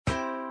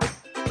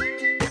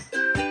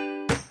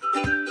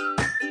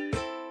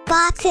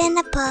Pops in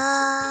a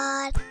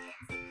pod.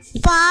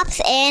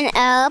 Pops in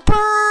a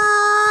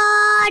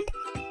pod.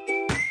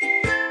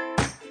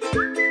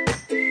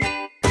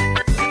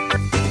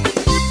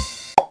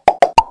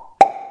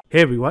 Hey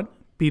everyone,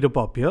 Peter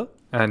Pop here.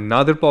 And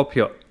Nadir Pop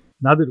here.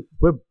 Nadir,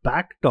 we're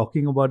back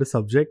talking about a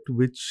subject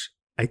which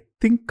I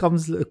think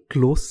comes a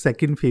close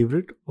second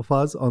favorite of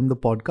ours on the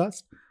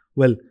podcast.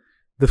 Well,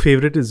 the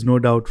favorite is no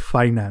doubt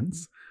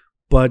finance,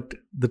 but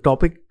the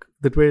topic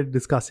that we're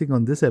discussing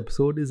on this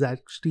episode is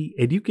actually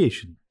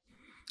education.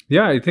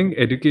 Yeah, I think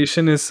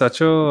education is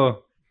such a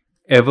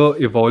ever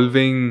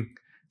evolving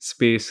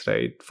space,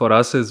 right? For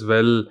us as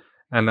well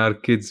and our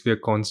kids, we are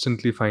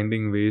constantly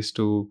finding ways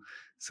to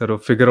sort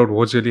of figure out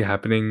what's really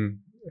happening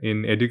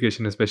in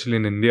education, especially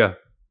in India.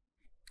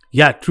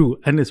 Yeah, true.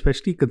 And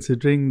especially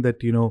considering that,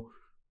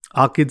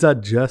 our kids are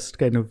just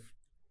kind of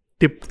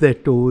tip their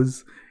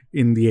toes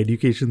in the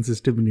education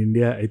system in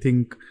India. I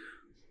think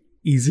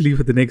easily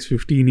for the next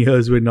 15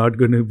 years, we're not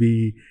going to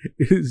be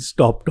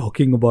stop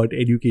talking about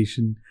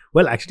education.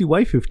 Well, actually,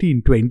 why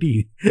 15,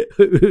 20?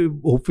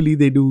 Hopefully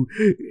they do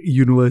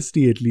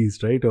university at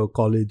least, right? Or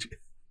college.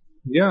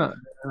 Yeah,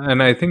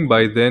 and I think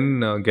by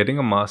then getting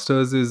a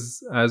master's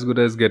is as good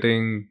as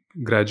getting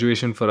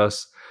graduation for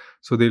us.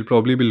 So they'll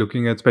probably be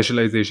looking at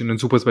specialization and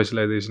super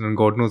specialization and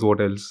God knows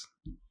what else.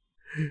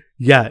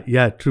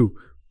 Yeah, true.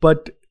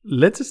 But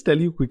let's just tell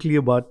you quickly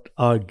about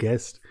our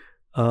guest.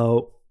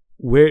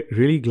 We're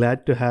really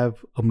glad to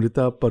have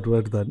Amrita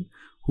Patwardhan,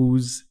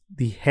 who's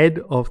the head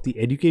of the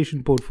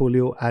education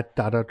portfolio at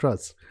Tata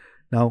Trust.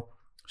 Now,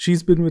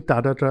 she's been with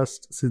Tata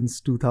Trust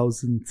since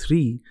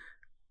 2003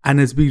 and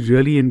has been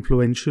really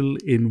influential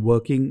in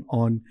working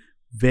on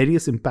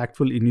various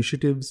impactful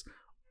initiatives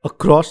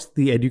across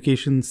the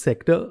education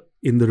sector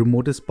in the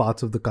remotest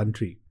parts of the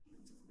country.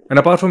 And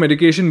apart from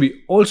education,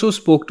 we also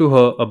spoke to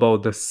her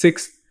about the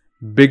 6th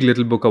Big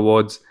Little Book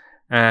Awards,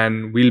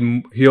 and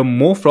we'll hear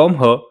more from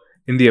her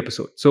in the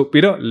episode. So,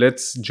 Peter,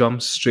 let's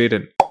jump straight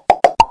in.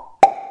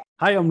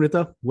 Hi,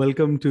 Amrita.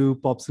 Welcome to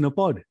Pops in a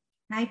Pod.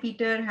 Hi,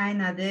 Peter. Hi,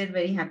 Nadir.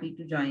 Very happy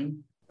to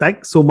join.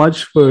 Thanks so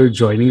much for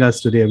joining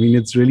us today. I mean,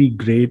 it's really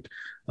great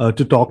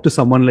to talk to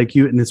someone like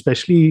you, and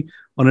especially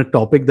on a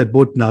topic that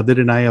both Nadir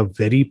and I are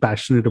very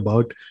passionate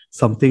about,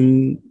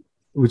 something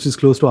which is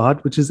close to our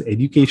heart, which is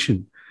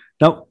education.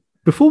 Now,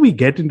 before we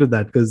get into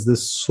that, because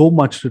there's so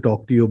much to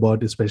talk to you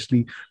about,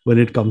 especially when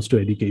it comes to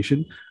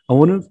education, I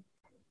want to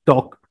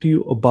talk to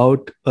you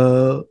about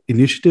an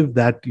initiative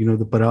that, the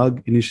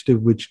Parag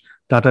initiative, which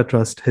Tata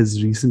Trust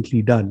has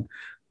recently done,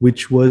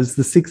 which was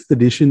the 6th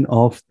edition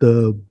of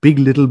the Big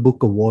Little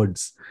Book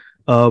Awards.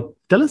 Tell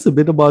us a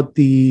bit about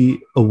the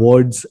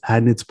awards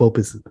and its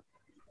purposes.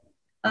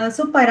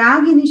 So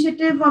Parag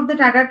initiative of the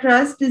Tata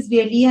Trust is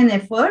really an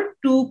effort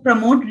to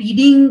promote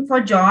reading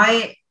for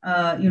joy,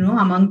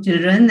 among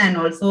children. And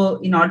also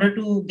in order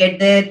to get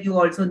there, you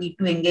also need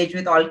to engage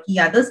with all key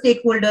other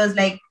stakeholders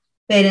like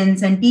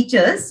parents and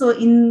teachers. So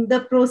in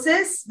the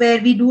process where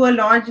we do a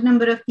large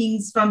number of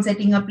things from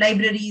setting up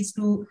libraries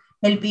to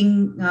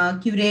helping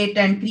curate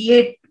and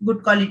create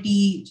good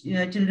quality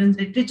children's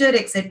literature,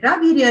 etc.,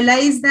 we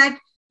realize that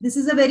this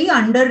is a very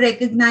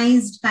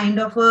under-recognized kind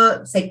of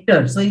a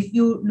sector. So if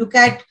you look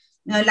at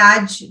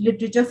large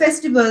literature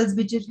festivals,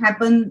 which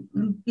happen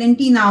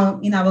plenty now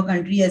in our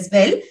country as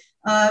well,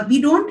 we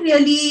don't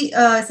really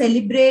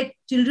celebrate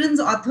children's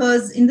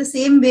authors in the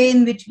same way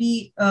in which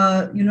we,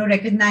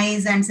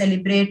 recognize and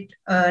celebrate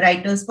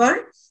writers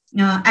for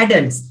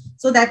adults.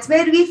 So that's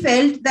where we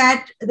felt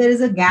that there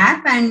is a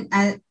gap, and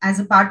as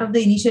a part of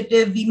the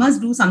initiative, we must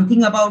do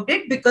something about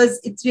it, because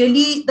it's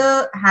really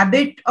the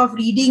habit of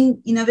reading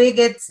in a way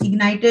gets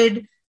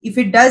ignited. If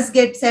it does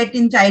get set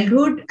in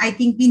childhood, I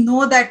think we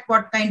know that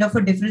what kind of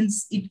a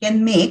difference it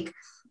can make.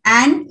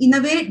 And in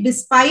a way,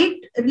 despite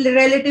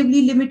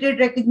relatively limited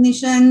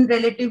recognition,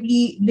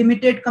 relatively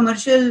limited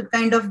commercial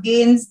kind of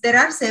gains, there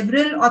are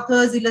several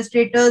authors,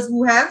 illustrators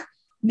who have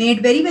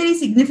made very, very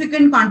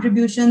significant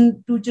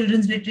contribution to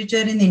children's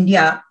literature in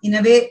India, in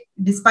a way,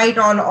 despite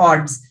all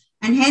odds.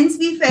 And hence,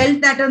 we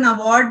felt that an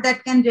award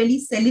that can really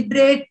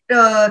celebrate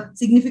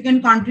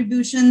significant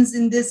contributions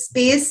in this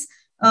space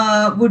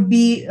would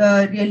be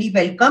really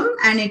welcome.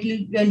 And it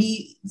will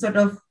really sort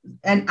of,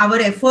 and our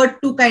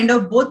effort to kind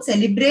of both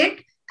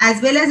celebrate as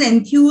well as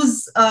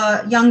enthuse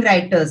young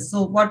writers.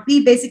 So what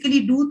we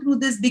basically do through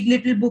this Big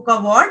Little Book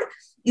Award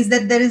is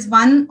that there is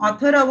one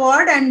author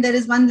award and there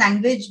is one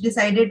language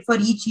decided for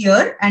each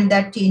year, and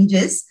that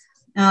changes.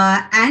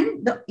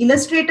 And the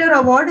illustrator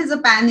award is a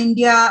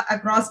pan-India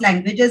across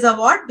languages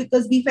award,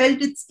 because we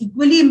felt it's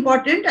equally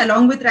important,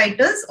 along with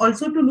writers,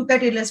 also to look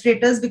at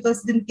illustrators,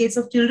 because in case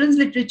of children's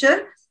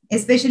literature,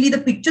 especially the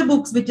picture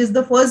books, which is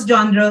the first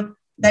genre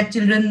that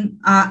children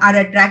are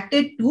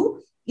attracted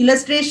to,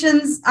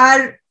 illustrations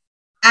are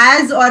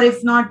as, or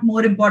if not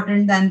more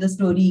important than the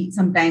story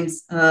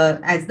sometimes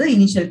as the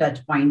initial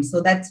touch point. So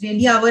that's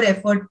really our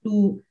effort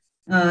to,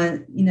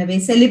 in a way,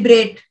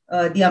 celebrate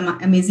the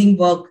amazing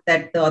work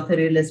that the author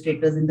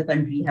illustrators in the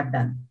country have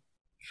done.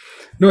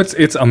 No,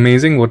 it's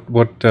amazing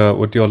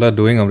what you all are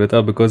doing,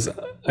 Amrita, because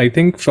I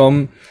think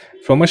from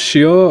from a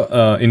sheer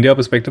India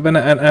perspective, and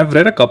I've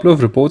read a couple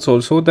of reports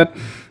also that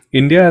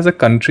India as a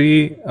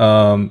country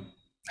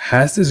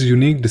has this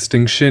unique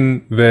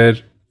distinction where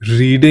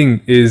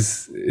reading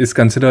is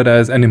considered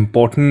as an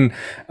important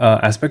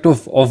aspect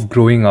of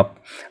growing up,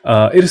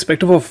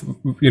 irrespective of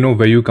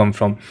where you come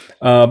from.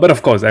 But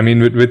of course, I mean,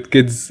 with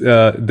kids,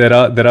 there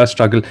are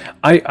struggle.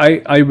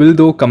 I will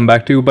though come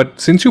back to you, but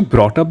since you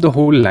brought up the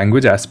whole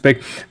language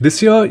aspect,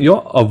 this year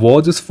your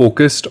awards is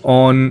focused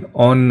on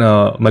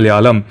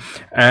Malayalam,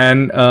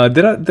 and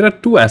there are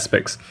two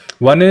aspects.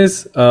 One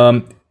is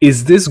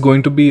this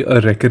going to be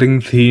a recurring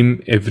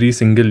theme every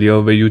single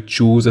year where you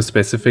choose a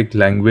specific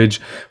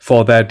language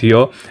for that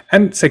year?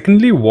 And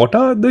secondly, what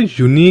are the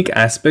unique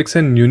aspects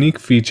and unique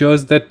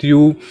features that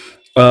you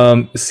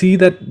see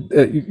that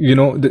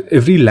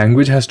every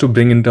language has to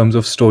bring in terms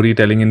of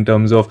storytelling, in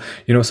terms of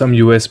some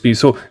USP?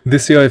 So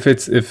this year, if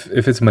it's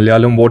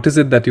Malayalam, what is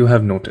it that you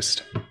have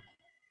noticed?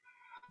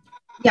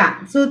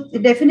 Yeah, so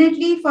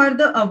definitely for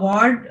the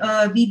award,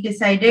 we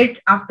decided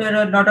after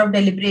a lot of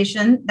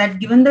deliberation that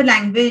given the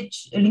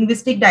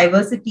linguistic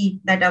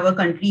diversity that our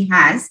country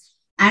has,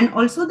 and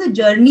also the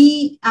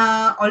journey,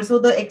 also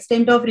the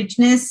extent of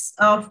richness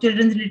of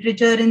children's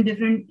literature in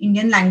different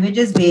Indian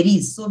languages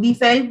varies. So we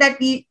felt that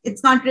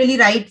it's not really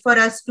right for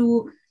us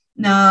to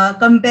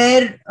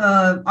compare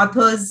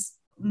authors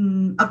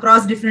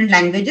across different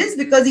languages,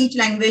 because each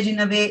language in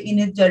a way in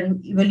its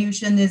journey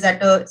evolution is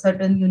at a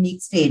certain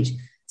unique stage.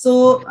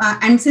 So,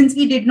 and since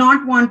we did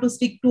not want to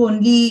stick to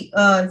only,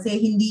 say,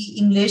 Hindi,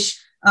 English,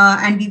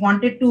 and we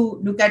wanted to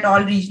look at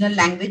all regional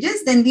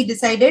languages, then we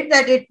decided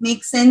that it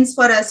makes sense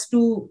for us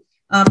to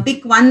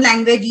pick one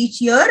language each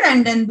year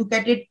and then look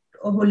at it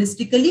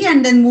holistically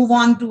and then move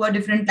on to a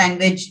different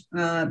language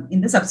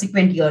in the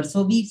subsequent year.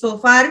 So we so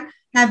far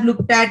have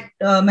looked at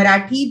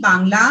Marathi,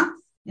 Bangla,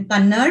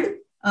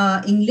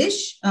 Kannada,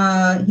 English,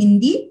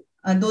 Hindi.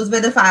 Those were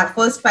the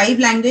first 5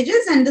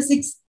 languages, and the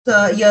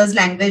 6th year's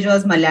language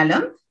was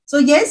Malayalam. So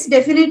yes,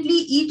 definitely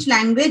each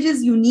language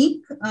is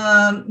unique.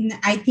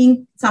 I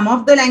think some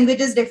of the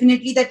languages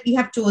definitely that we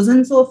have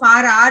chosen so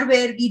far are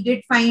where we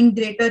did find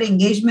greater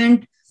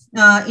engagement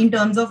in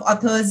terms of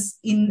authors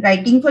in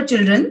writing for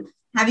children.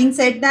 Having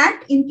said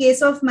that, in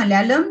case of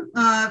Malayalam,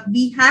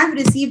 we have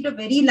received a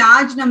very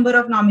large number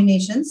of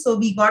nominations. So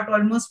we got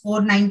almost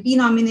 490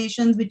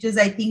 nominations, which is,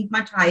 I think,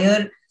 much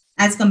higher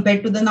as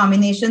compared to the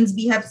nominations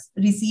we have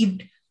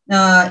received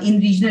in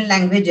regional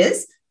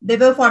languages. There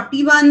were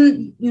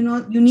 41,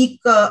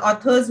 unique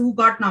authors who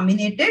got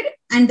nominated.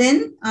 And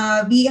then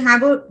we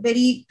have a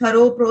very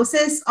thorough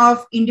process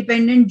of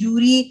independent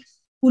jury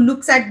who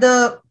looks at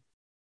the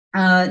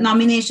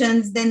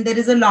nominations. Then there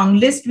is a long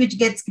list which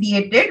gets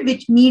created,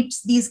 which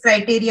meets these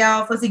criteria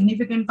of a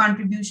significant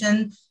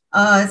contribution,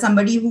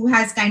 somebody who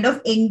has kind of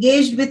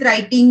engaged with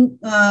writing.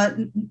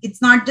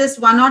 It's not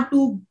just 1 or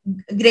 2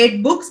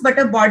 great books, but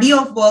a body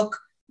of work,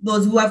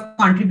 those who have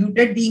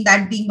contributed,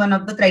 being one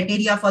of the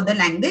criteria for the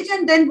language.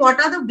 And then what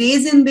are the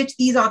ways in which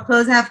these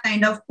authors have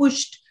kind of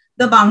pushed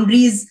the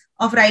boundaries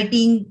of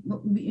writing?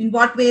 In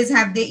what ways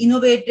have they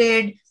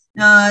innovated?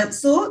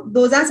 So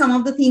those are some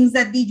of the things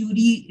that the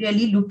jury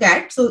really look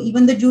at. So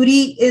even the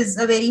jury is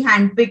a very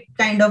handpicked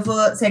kind of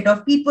a set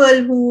of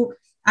people who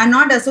are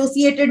not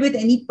associated with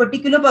any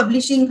particular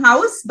publishing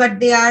house, but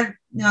they are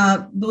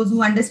those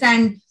who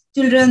understand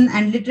children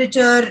and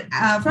literature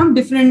from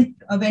different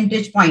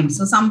vantage points.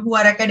 So some who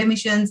are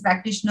academicians,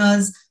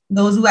 practitioners,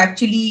 those who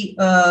actually,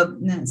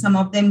 some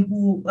of them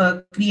who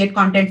create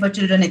content for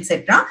children,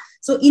 etc.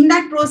 So in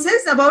that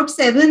process, about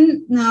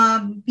 7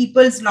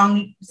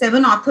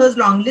 authors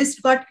long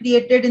list got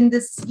created in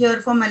this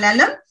year for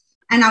Malayalam.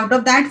 And out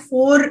of that,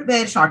 4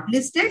 were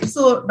shortlisted.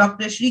 So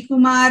Dr. Sri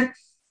Kumar,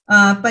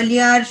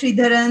 Palyar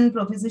Sridharan,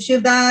 Professor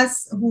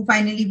Shivdas, who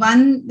finally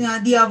won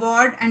the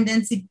award, and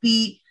then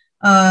Sippi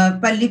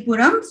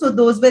Pallipuram. So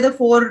those were the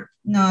 4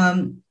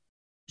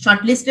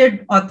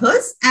 shortlisted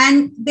authors,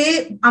 and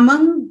they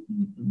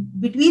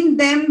between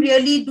them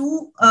really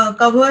do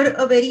cover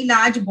a very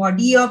large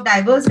body of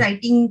diverse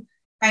writing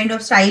kind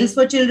of styles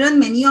for children.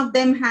 Many of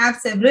them have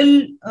several,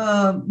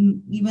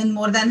 even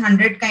more than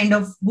 100 kind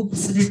of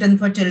books written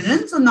for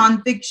children. So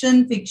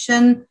non-fiction,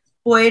 fiction,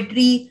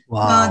 poetry,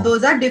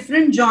 those are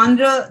different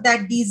genre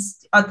that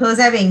these authors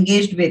have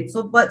engaged with.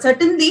 So, but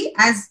certainly,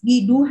 as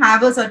we do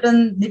have a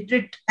certain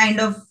literate kind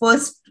of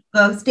first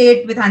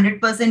state with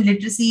 100%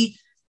 literacy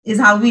is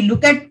how we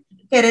look at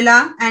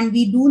Kerala, and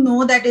we do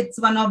know that it's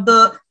one of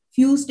the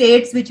few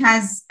states which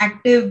has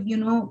active,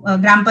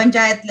 Gram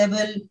Panchayat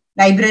level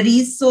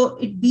libraries. So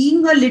it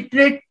being a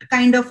literate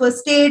kind of a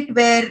state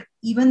where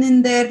even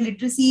in their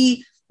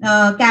literacy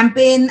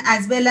campaign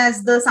as well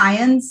as the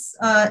science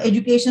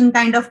education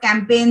kind of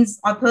campaigns,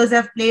 authors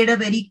have played a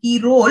very key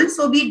role.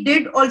 So we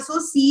did also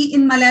see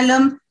in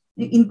Malayalam,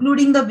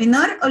 including the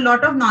winner, a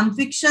lot of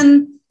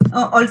non-fiction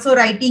also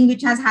writing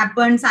which has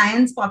happened,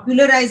 science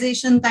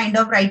popularization kind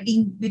of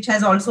writing which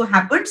has also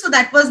happened. So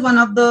that was one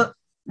of the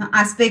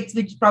aspects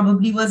which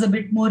probably was a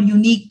bit more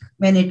unique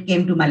when it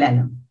came to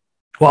Malayalam.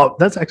 Wow,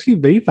 that's actually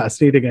very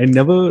fascinating. I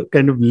never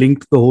kind of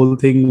linked the whole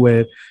thing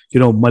where,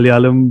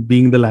 Malayalam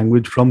being the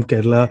language from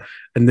Kerala,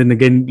 and then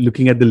again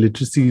looking at the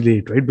literacy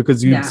rate, right?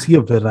 Because you Yeah. see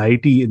a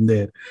variety in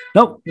there.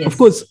 Now, Yes. of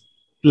course,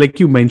 like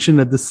you mentioned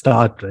at the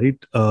start, right,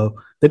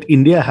 that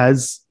India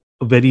has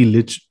a very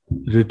rich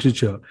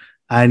literature.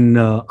 And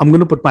I'm going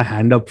to put my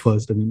hand up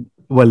first. I mean,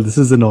 well, this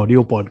is an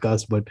audio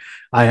podcast, but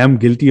I am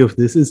guilty of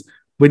this. Is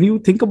when you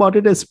think about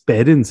it as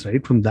parents,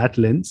 right, from that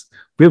lens,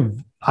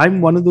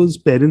 I'm one of those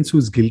parents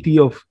who's guilty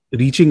of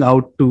reaching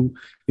out to,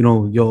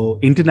 your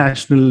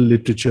international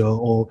literature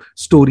or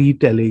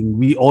storytelling.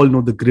 We all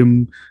know the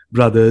Grimm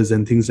brothers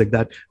and things like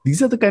that.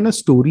 These are the kind of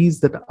stories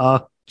that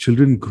our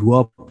children grew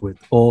up with,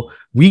 or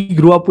we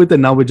grew up with,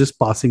 and now we're just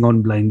passing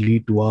on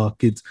blindly to our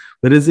kids.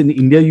 Whereas in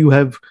India, you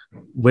have,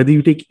 whether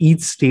you take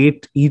each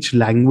state, each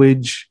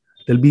language,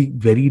 there'll be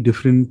very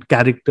different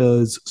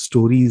characters,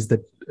 stories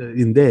that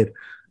in there.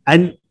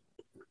 And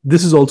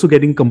this is also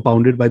getting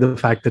compounded by the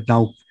fact that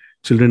now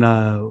children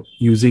are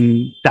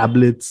using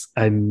tablets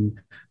and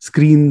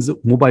screens,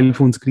 mobile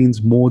phone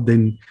screens, more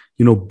than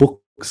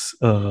books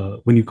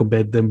when you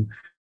compare them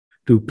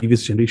to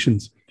previous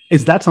generations.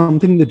 Is that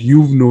something that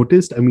you've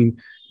noticed? I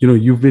mean,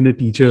 you've been a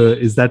teacher.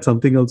 Is that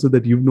something also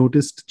that you've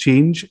noticed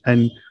change?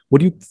 And what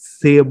do you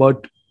say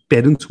about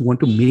parents who want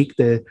to make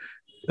their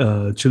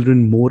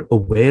children more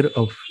aware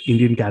of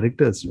Indian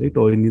characters, right,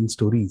 or Indian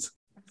stories?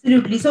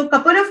 Absolutely. So, a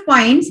couple of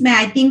points.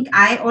 I think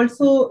I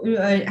also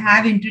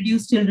have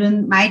introduced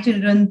my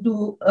children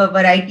to a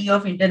variety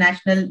of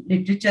international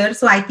literature.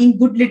 So, I think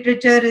good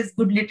literature is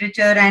good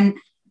literature, and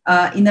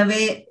in a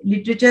way,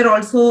 literature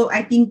also,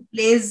 I think,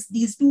 plays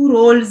these two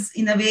roles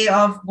in a way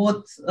of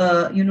both,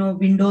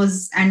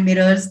 windows and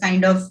mirrors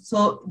kind of.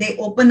 So, they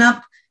open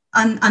up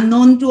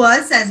unknown to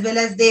us, as well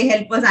as they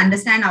help us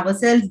understand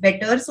ourselves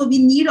better. So, we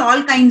need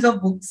all kinds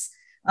of books.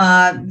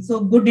 So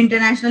good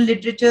international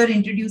literature,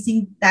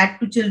 introducing that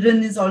to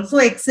children is also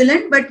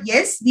excellent. But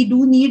yes, we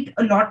do need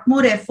a lot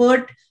more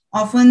effort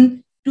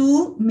often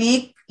to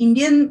make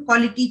Indian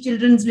quality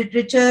children's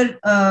literature,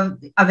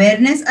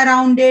 awareness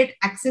around it,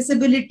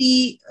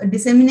 accessibility,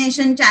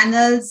 dissemination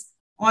channels,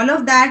 all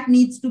of that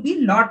needs to be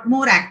a lot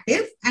more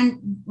active. And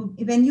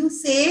when you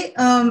say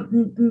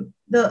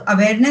the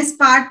awareness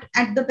part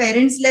at the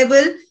parents'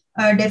 level,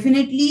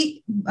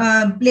 definitely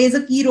plays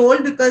a key role,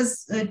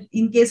 because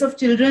in case of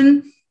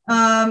children,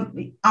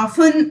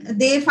 often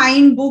they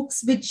find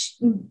books which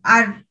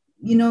are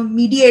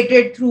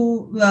mediated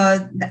through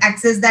the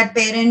access that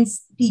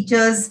parents,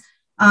 teachers,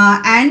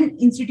 and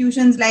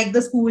institutions like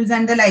the schools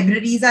and the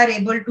libraries are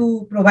able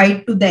to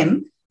provide to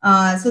them.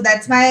 So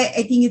that's why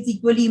I think it's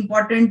equally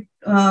important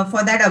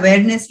for that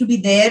awareness to be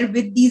there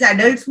with these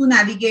adults who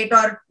navigate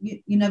or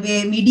in a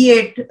way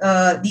mediate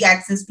the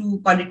access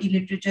to quality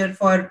literature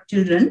for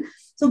children.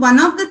 So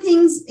one of the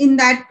things in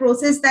that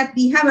process that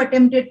we have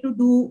attempted to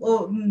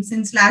do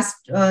since last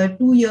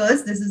 2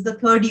 years, this is the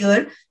third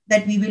year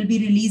that we will be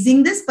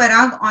releasing this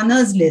Parag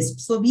Honors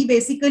List. So we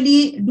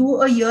basically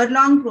do a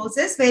year-long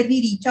process where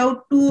we reach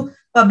out to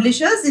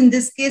publishers. In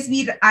this case,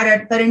 we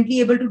are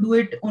currently able to do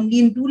it only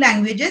in 2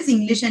 languages,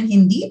 English and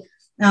Hindi,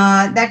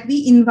 that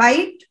we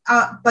invite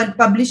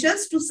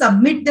publishers to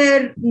submit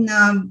their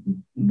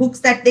books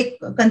that they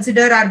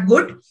consider are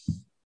good.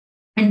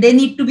 And they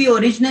need to be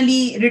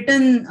originally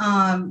written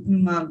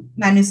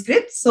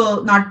manuscripts,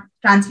 so not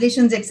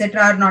translations,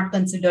 etc., are not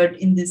considered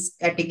in this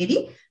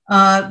category.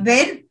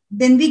 Where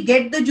then we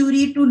get the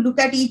jury to look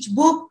at each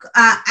book,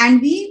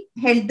 and we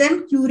help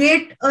them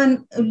curate a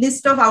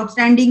list of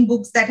outstanding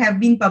books that have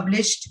been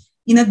published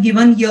in a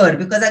given year.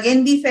 Because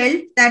again, we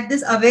felt that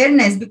this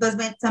awareness, because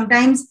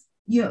sometimes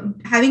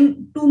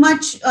having too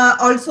much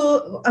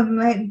also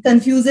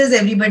confuses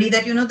everybody,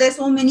 that there's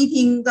so many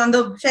things on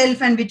the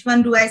shelf, and which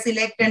one do I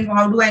select, and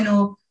how do I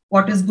know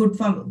what is good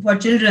for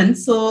children?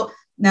 So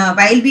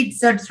while we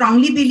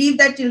strongly believe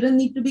that children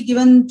need to be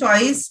given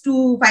choice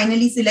to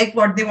finally select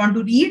what they want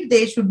to read,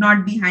 they should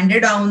not be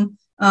handed down.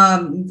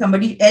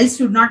 Somebody else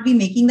should not be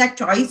making that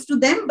choice to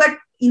them. But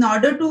in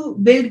order to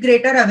build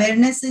greater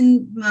awareness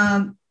in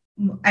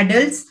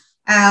adults,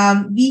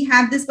 we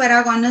have this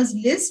Parag Honors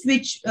List,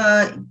 which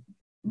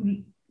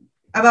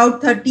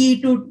about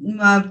 30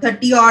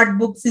 odd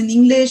books in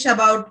English,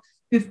 about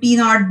 15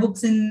 odd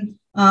books in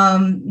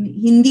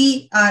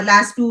Hindi.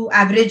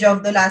 Average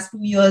of the last 2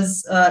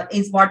 years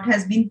is what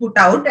has been put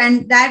out,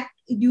 and that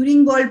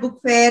during World Book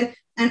Fair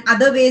and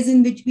other ways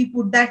in which we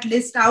put that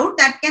list out,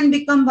 that can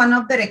become one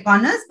of the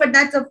reckoners. But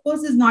that, of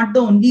course, is not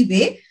the only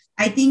way.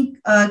 I think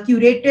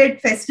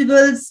curated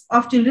festivals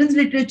of children's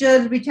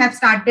literature which have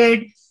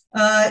started,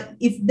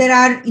 if there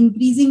are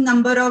increasing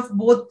number of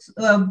both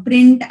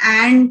print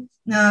and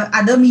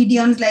other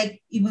mediums,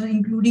 like even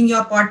including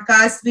your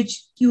podcast,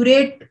 which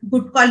curate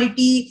good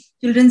quality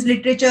children's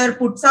literature,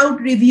 puts out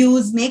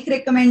reviews, make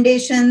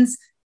recommendations,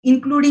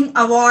 including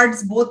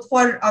awards, both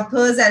for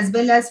authors as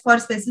well as for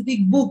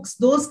specific books.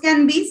 Those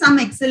can be some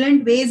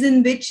excellent ways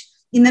in which,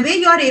 in a way,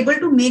 you are able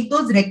to make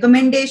those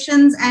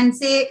recommendations and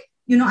say,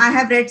 I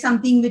have read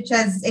something which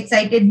has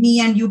excited me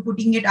and you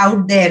putting it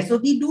out there. So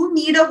we do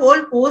need a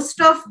whole host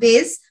of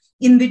ways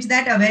in which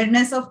that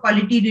awareness of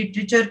quality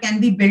literature can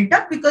be built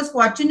up, because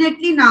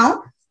fortunately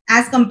now,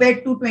 as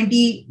compared to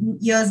 20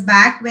 years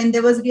back, when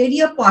there was really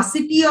a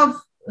paucity of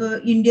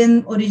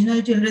Indian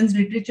original children's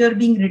literature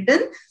being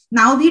written,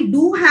 now we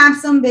do have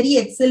some very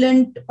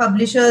excellent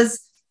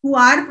publishers who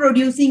are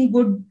producing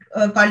good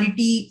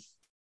quality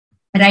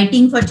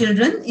writing for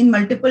children in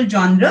multiple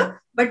genres.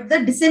 But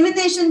the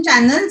dissemination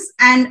channels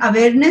and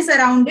awareness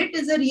around it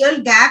is a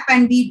real gap,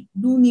 and we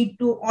do need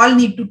to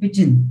pitch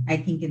in, I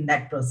think, in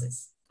that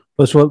process.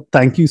 First of all,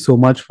 thank you so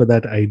much for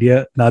that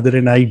idea. Nadir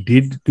and I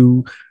did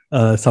do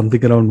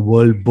something around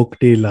World Book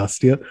Day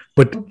last year,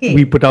 but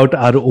we put out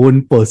our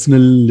own personal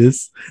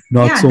list,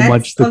 not so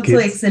much the kids.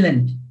 Also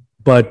excellent.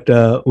 But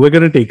we're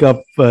going to take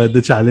up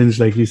the challenge,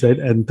 like we said,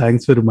 and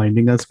thanks for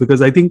reminding us,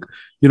 because I think,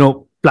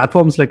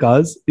 platforms like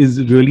ours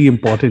is really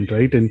important,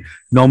 right? And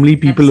normally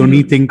people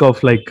only think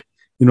of like,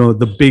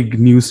 the big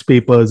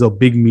newspapers or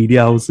big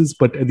media houses,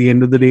 but at the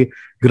end of the day,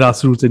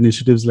 grassroots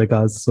initiatives like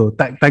ours. So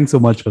thanks so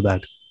much for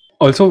that.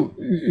 Also,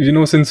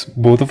 since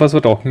both of us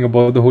were talking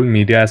about the whole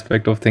media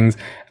aspect of things,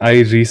 I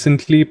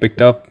recently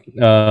picked up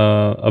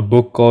a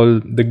book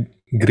called The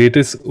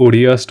Greatest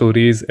Odia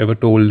Stories Ever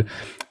Told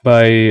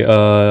by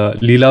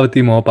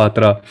Leelavati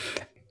Mohapatra.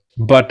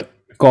 But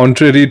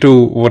contrary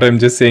to what I'm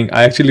just saying,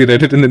 I actually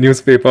read it in the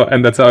newspaper,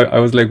 and that's how I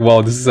was like,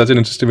 wow, this is such an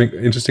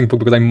interesting book,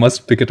 because I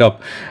must pick it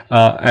up.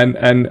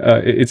 And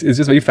it's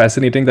just very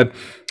fascinating that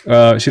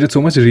she did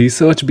so much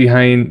research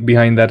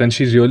behind that, and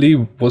she really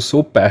was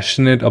so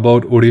passionate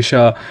about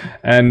Odisha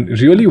and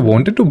really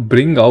wanted to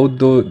bring out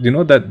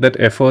that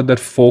effort, that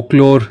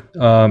folklore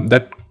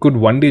that could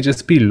one day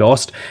just be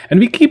lost. And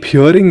we keep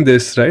hearing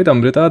this, right,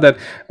 Amrita, that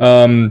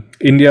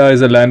India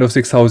is a land of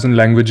 6,000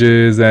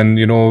 languages, and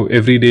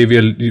every day we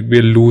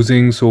are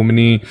losing so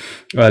many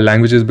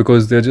languages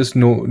because there are just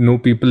no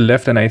people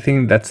left. And I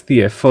think that's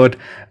the effort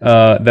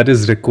that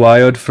is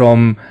required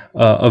from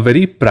a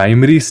very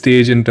primary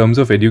stage in terms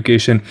of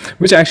education,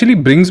 which actually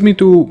brings me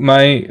to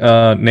my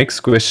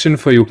next question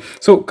for you.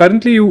 So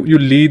currently you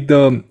lead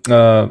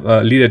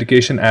the lead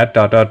education at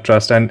Tata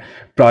Trust, and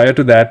prior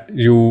to that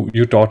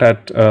you taught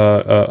at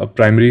a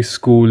primary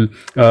school,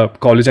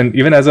 college, and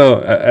even as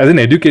an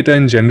educator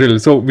in general.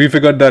 So we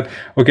figured that,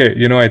 okay,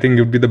 I think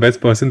you'd be the best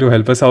person to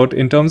help us out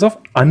in terms of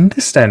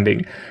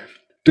understanding.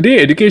 Today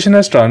education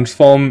has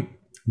transformed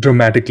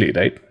dramatically,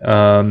 right?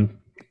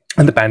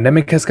 And the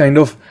pandemic has kind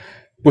of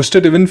pushed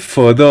it even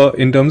further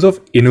in terms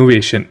of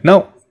innovation.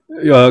 Now,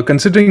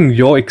 considering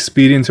your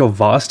experience, your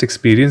vast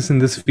experience in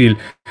this field,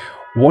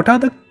 what are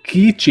the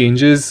key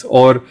changes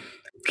or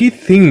key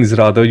things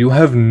rather you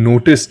have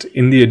noticed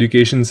in the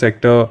education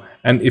sector?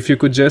 And if you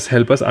could just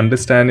help us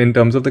understand in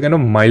terms of the kind of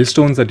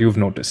milestones that you've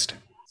noticed.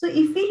 So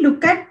if we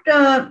look at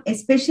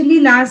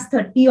especially last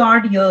 30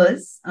 odd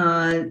years,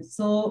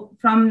 so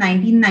from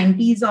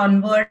 1990s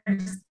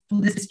onwards, to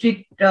the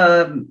district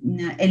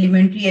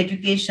elementary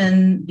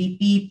education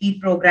DPP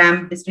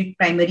program, district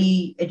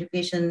primary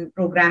education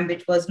program,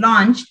 which was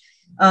launched,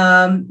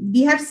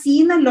 we have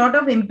seen a lot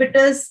of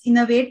impetus in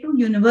a way to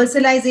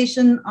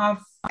universalization of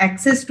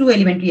access to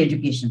elementary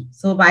education.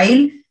 So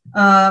while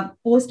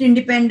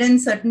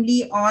post-independence,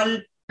 certainly all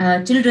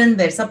children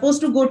were supposed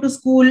to go to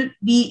school,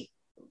 we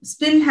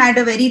still had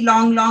a very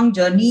long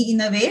journey in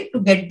a way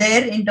to get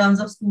there in terms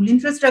of school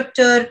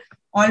infrastructure,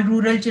 all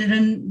rural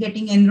children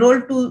getting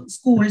enrolled to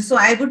school. So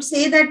I would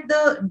say that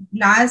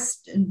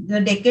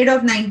the decade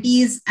of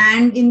 90s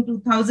and in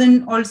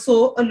 2000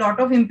 also, a lot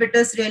of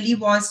impetus really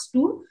was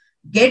to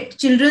get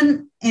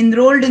children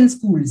enrolled in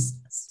schools.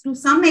 To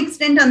some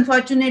extent,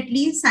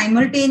 unfortunately,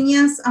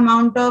 simultaneous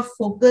amount of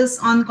focus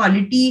on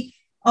quality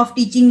of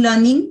teaching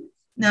learning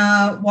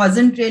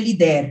wasn't really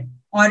there,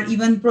 or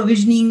even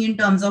provisioning in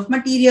terms of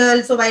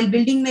material. So while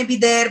building may be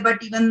there,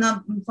 but even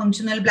the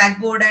functional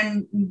blackboard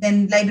and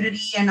then library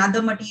and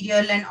other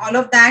material and all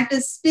of that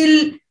is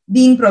still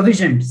being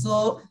provisioned.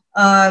 So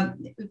on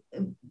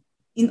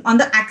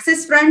the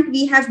access front,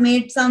 we have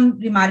made some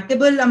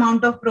remarkable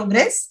amount of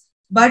progress,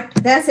 but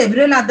there are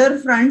several other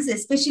fronts,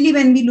 especially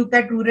when we look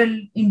at rural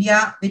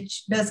India,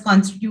 which does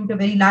constitute a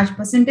very large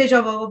percentage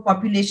of our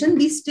population.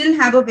 We still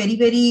have a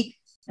very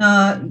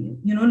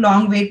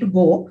long way to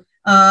go.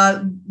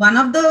 One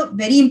of the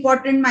very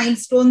important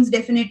milestones,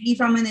 definitely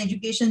from an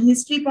education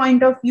history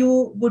point of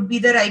view, would be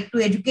the Right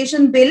to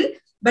Education Bill,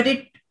 but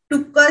it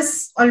took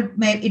us, or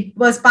it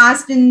was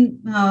passed in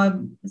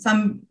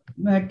some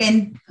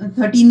 10,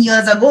 13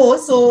 years ago.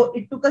 So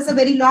it took us a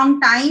very long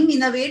time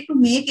in a way to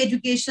make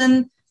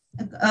education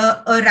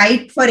a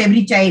right for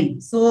every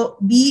child. So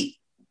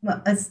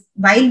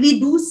while we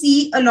do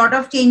see a lot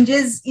of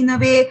changes in a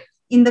way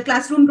in the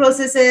classroom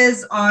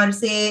processes, or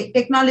say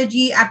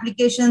technology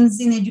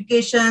applications in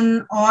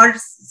education, or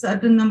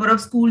certain number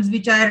of schools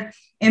which are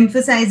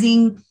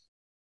emphasizing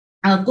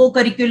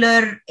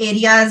co-curricular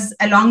areas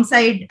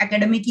alongside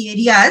academic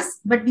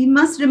areas, but we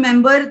must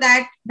remember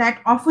that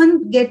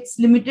often gets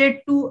limited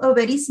to a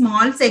very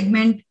small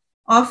segment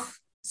of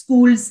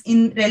schools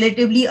in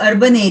relatively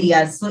urban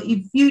areas. So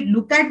if you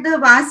look at the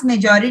vast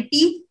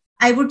majority,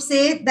 I would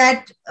say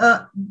that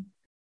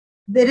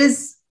there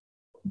is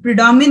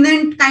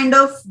predominant kind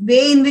of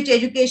way in which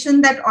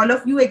education that all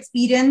of you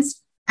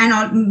experienced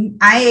and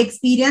I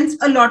experienced,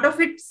 a lot of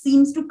it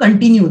seems to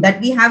continue,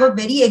 that we have a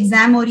very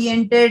exam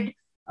oriented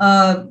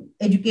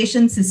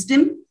education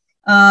system.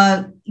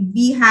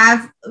 We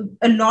have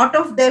a lot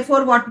of,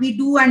 therefore, what we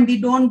do and we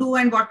don't do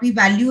and what we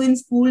value in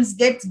schools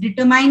gets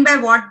determined by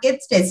what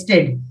gets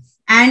tested.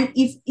 And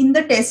if in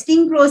the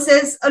testing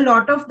process, a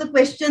lot of the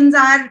questions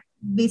are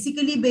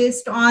basically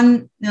based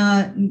on,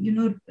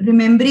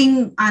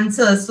 remembering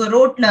answers, so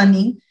rote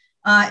learning,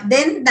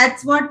 then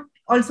that's what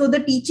also the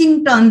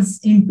teaching turns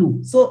into.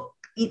 So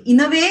in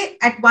a way,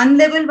 at one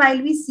level,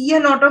 while we see a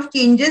lot of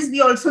changes,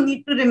 we also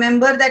need to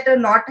remember that a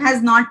lot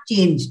has not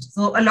changed.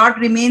 So a lot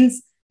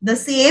remains the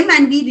same,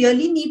 and we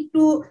really need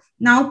to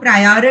now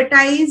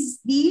prioritize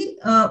the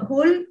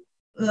whole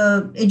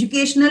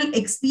educational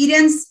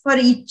experience for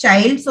each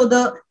child. So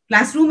the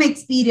classroom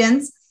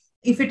experience,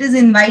 if it is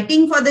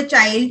inviting for the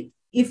child,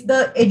 if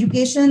the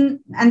education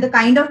and the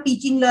kind of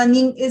teaching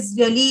learning is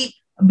really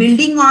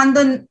building on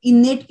the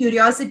innate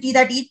curiosity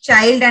that each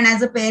child, and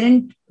as a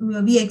parent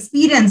we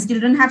experience,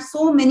 children have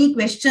so many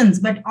questions,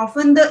 but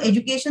often the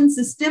education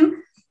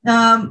system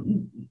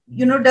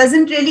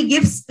doesn't really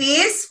give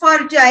space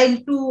for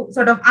child to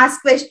sort of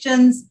ask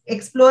questions,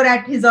 explore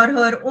at his or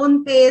her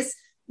own pace,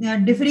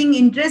 differing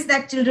interests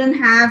that children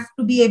have,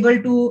 to be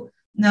able to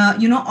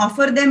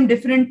offer them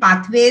different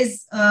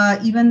pathways,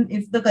 even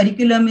if the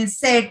curriculum is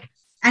set.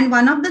 And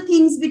one of the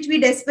things which we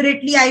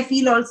desperately, I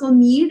feel, also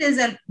need is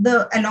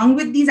along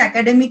with these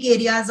academic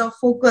areas of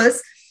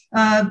focus,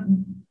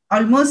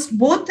 almost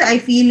both, I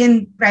feel,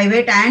 in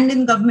private and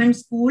in government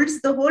schools,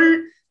 the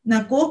whole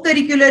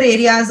co-curricular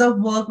areas of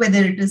work,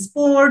 whether it is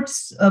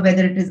sports,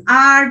 whether it is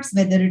arts,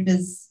 whether it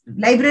is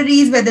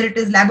libraries, whether it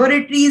is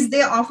laboratories,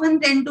 they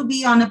often tend to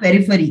be on a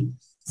periphery.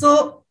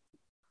 So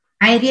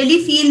I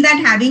really feel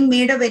that having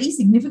made a very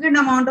significant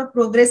amount of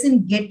progress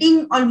in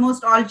getting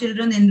almost all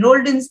children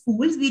enrolled in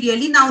schools, we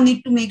really now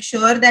need to make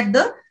sure that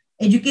the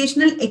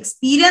educational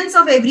experience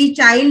of every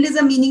child is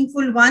a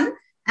meaningful one,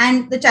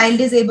 and the child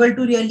is able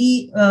to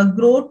really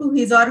grow to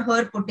his or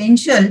her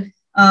potential.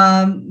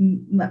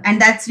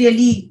 And that's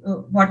really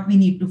what we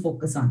need to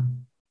focus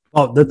on.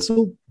 Oh, that's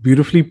so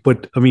beautifully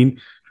put. I mean,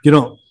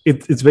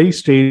 it's very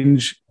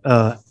strange.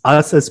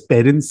 Us as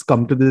parents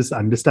come to this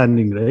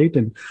understanding, right?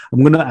 And I'm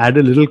going to add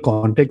a little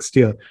context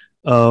here.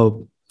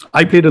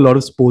 I played a lot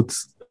of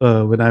sports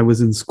when I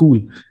was in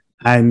school.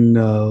 And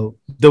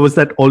there was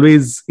that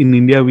always in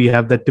India, we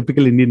have that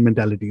typical Indian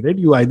mentality, right?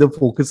 You either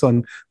focus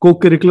on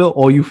co-curricular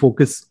or you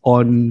focus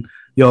on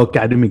your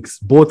academics.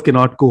 Both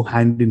cannot go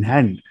hand in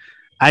hand.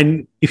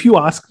 And if you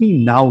ask me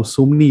now,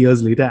 so many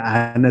years later,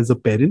 and as a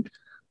parent,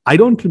 I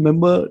don't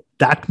remember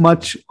that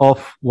much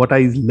of what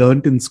I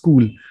learned in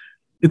school.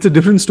 It's a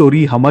different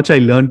story. How much I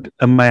learned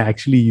am I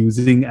actually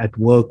using at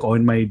work or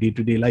in my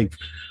day-to-day life?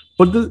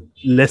 But the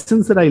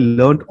lessons that I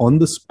learned on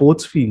the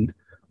sports field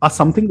are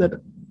something that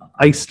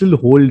I still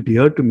hold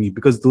dear to me,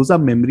 because those are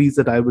memories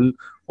that I will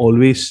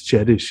always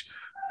cherish.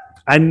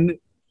 And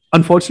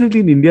unfortunately,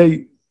 in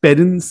India,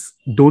 parents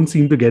don't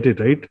seem to get it,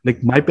 right?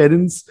 Like my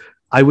parents,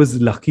 I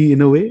was lucky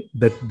in a way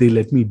that they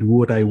let me do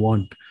what I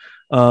want.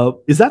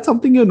 Is that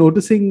something you're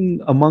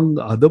noticing among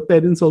other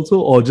parents also,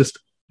 or just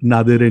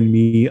Nadir and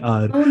me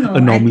are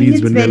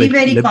anomalies when we're like,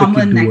 let the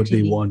kid do what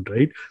they want,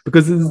 right?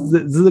 Because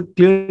there's a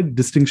clear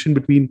distinction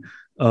between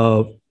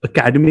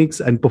academics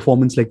and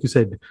performance, like you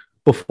said,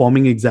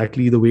 performing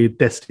exactly the way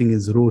testing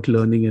is, rote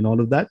learning and all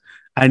of that,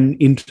 and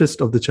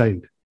interest of the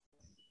child.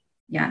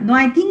 Yeah, no,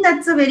 I think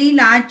that's a very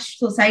large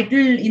societal,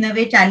 in a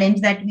way,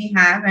 challenge that we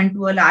have. And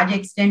to a large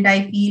extent,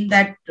 I feel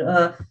that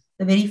the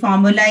very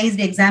formalized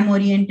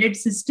exam-oriented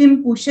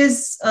system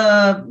pushes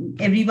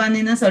everyone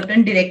in a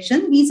certain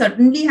direction. We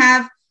certainly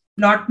have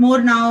a lot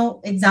more now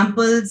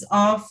examples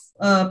of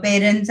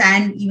parents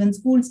and even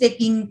schools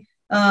taking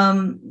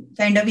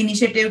kind of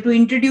initiative to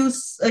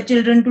introduce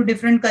children to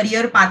different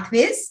career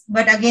pathways.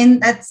 But again,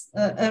 that's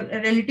a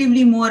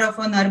relatively more of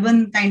an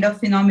urban kind of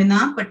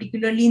phenomena,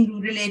 particularly in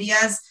rural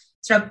areas.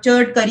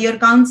 Structured career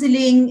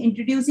counseling,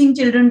 introducing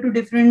children to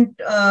different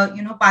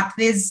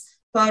pathways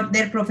for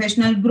their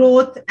professional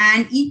growth,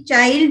 and each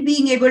child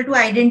being able to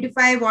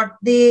identify what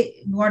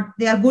they are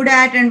good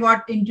at and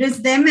what interests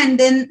them, and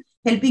then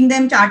helping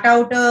them chart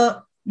out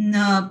a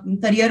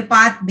career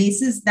path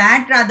basis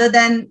that, rather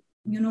than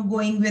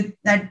going with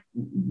that,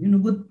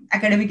 good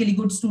academically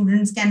good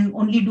students can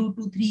only do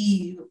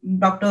 2-3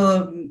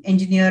 doctor,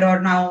 engineer, or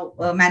now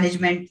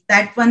management.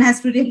 That one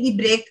has to really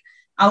break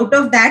out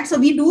of that. So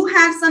we do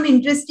have some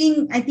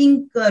interesting, I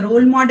think,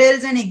 role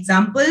models and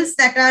examples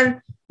that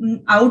are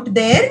out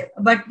there,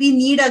 but we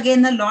need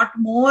again a lot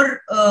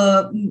more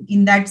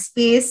in that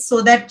space,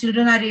 so that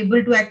children are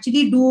able to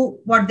actually do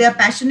what they are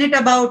passionate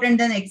about and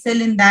then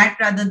excel in that,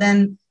 rather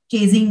than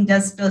chasing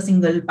just a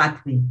single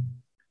pathway.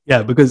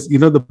 Yeah, because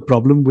the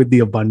problem with the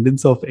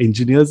abundance of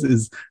engineers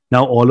is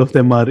now all of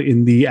them are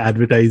in the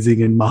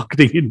advertising and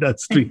marketing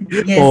industry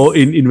or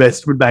in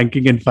investment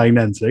banking and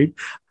finance, right?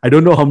 I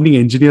don't know how many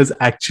engineers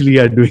actually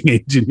are doing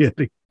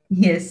engineering.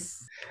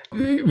 Yes.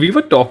 We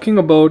were talking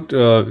about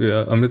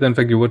Amrita. In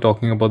fact, you were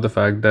talking about the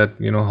fact that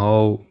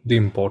how the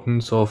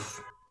importance of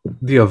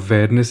the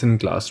awareness in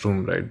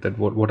classroom, right? That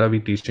what are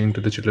we teaching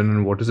to the children,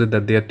 and what is it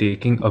that they are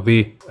taking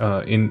away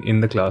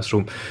in the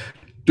classroom.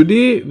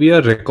 Today we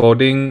are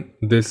recording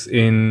this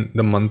in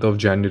the month of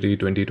January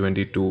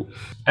 2022,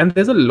 and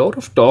there's a lot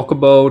of talk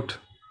about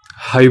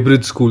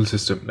hybrid school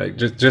system, like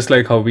just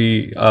like how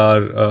we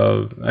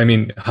are.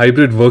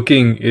 Hybrid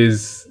working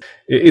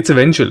it's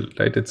eventual,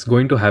 right? It's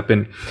going to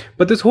happen.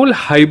 But this whole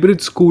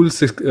hybrid school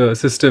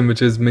system,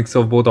 which is mix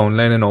of both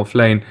online and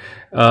offline,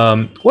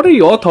 what are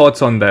your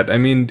thoughts on that? I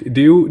mean,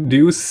 do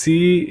you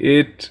see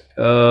it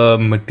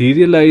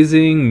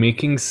materializing,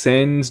 making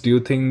sense? Do you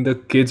think the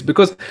kids,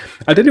 because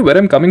I'll tell you where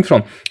I'm coming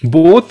from.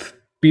 Both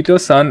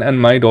Peter's son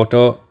and my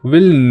daughter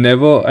will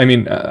never,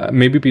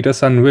 maybe Peter's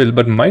son will,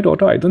 but my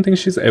daughter, I don't think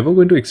she's ever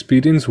going to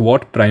experience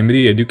what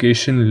primary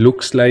education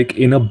looks like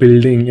in a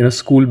building, in a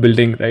school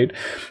building, right?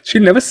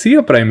 She'll never see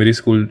a primary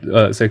school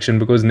section,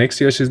 because next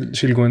year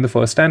she'll go in the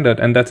first standard,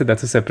 and that's it.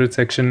 That's a separate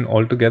section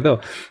altogether,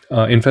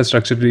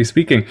 infrastructurally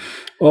speaking.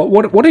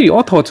 What are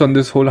your thoughts on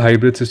this whole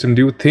hybrid system?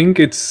 Do you think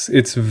it's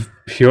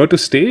here to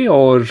stay,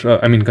 or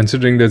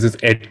considering there's this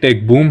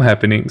edtech boom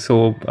happening,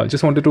 so I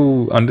just wanted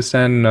to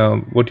understand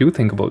what you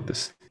think about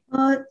this.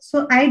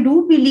 So I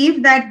do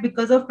believe that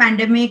because of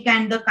pandemic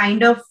and the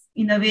kind of,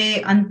 in a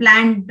way,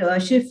 unplanned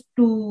shift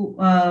to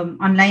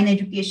online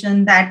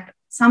education that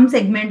some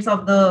segments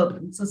of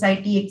the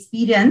society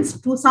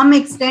experience, to some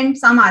extent,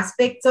 some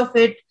aspects of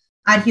it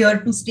are here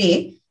to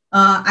stay.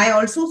 I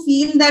also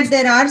feel that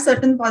there are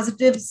certain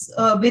positives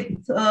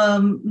with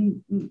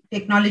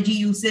technology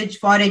usage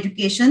for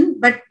education,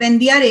 but when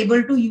we are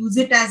able to use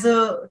it as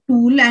a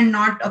tool and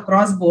not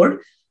across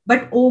board.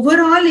 But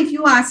overall, if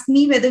you ask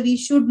me whether we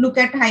should look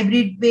at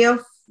hybrid way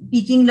of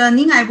teaching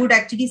learning, I would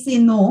actually say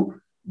no,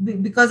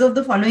 because of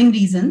the following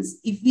reasons.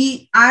 If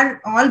we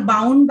are all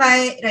bound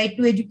by right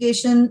to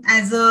education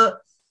as a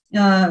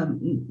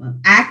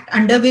act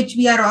under which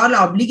we are all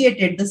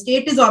obligated, the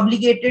state is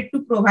obligated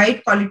to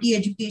provide quality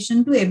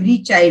education to every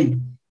child.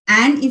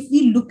 And if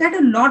we look at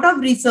a lot of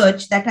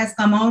research that has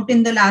come out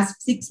in the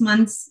last 6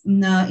 months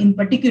in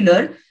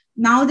particular,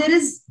 now there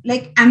is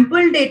like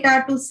ample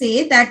data to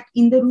say that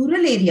in the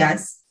rural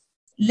areas,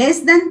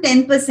 less than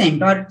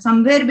 10% or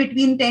somewhere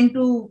between 10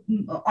 to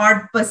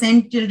odd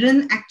percent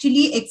children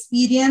actually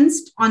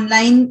experienced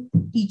online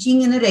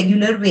teaching in a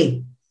regular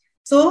way.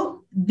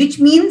 So, which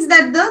means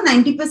that the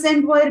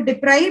 90% were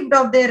deprived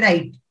of their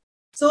right.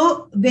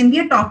 So when we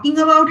are talking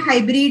about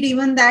hybrid,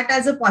 even that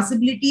as a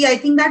possibility, I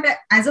think that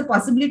as a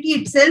possibility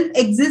itself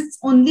exists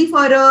only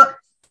for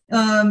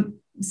a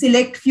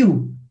select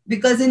few.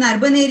 Because in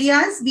urban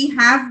areas, we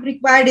have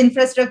required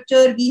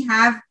infrastructure, we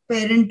have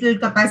parental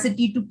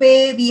capacity to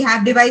pay, we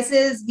have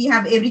devices,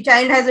 every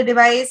child has a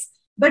device,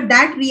 but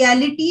that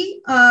reality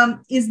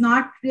is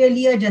not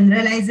really a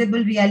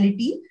generalizable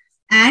reality.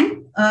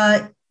 And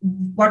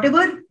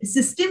whatever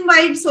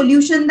system-wide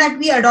solution that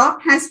we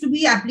adopt has to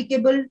be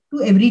applicable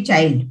to every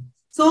child.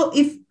 So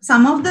if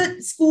some of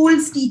the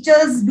schools,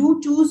 teachers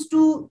do choose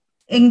to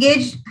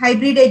engage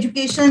hybrid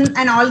education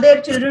and all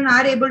their children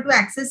are able to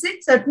access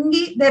it,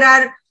 certainly there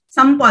are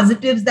some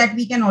positives that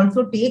we can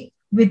also take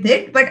with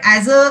it. But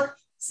as a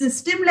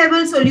system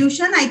level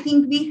solution, I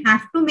think we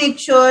have to make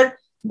sure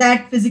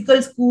that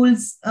physical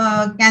schools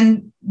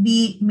can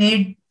be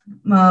made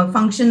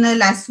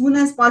functional as soon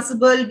as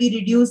possible. We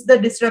reduce the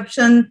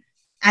disruption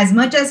as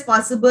much as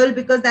possible,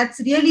 because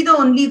that's really the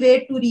only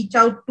way to reach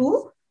out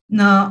to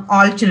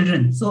all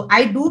children. So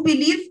I do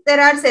believe there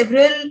are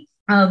several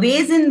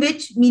ways in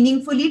which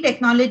meaningfully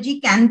technology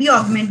can be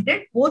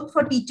augmented, both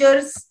for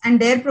teachers and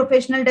their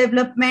professional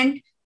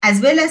development, as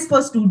well as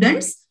for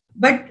students.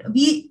 But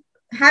we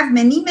have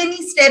many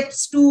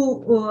steps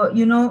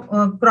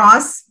to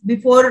cross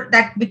before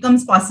that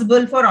becomes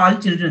possible for all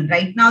children.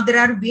 Right now, there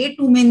are way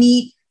too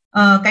many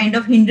kind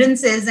of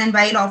hindrances, and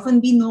while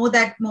often we know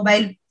that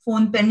mobile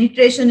phone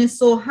penetration is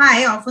so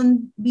high,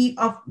 often we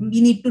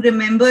need to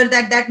remember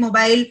that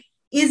mobile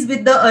is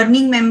with the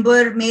earning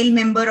male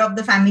member of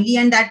the family,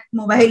 and that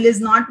mobile is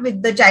not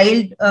with the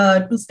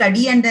child to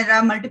study. And there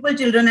are multiple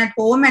children at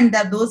home, and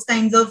that those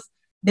kinds of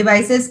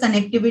devices,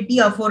 connectivity,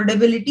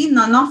 affordability,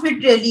 none of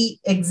it really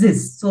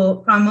exists.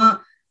 So from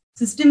a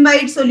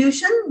system-wide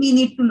solution, we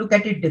need to look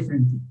at it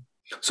differently.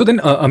 So then,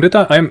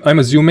 Amrita, I'm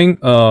assuming,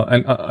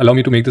 and allow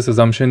me to make this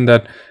assumption,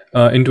 that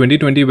in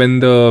 2020 when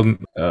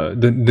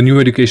the new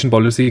education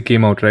policy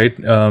came out, right?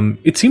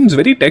 It seems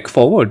very tech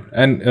forward.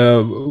 And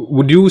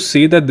would you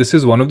say that this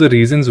is one of the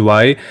reasons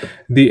why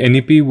the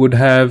NEP would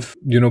have,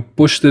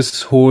 pushed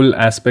this whole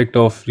aspect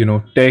of,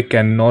 tech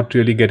and not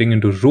really getting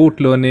into rote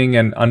learning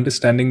and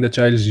understanding the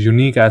child's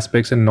unique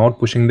aspects and not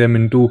pushing them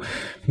into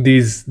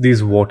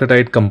these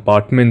watertight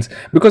compartments?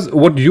 Because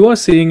what you are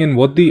saying and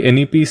what the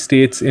NEP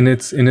states in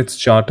its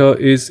charter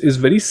is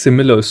very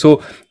similar.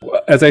 So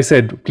as I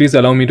said, please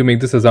allow me to make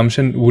this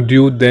assumption. Would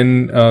you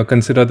then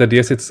consider that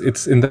yes,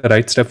 it's in the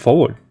right step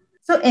forward?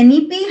 So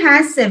NEP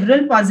has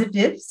several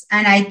positives,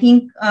 and I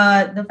think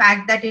the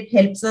fact that it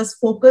helps us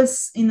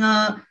focus in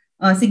a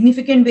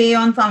significant way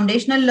on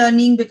foundational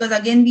learning, because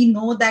again, we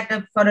know that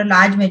for a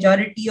large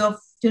majority of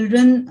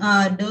children,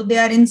 though they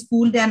are in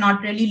school, they are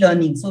not really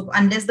learning. So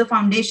unless the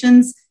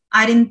foundations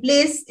are in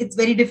place, it's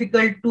very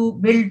difficult to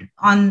build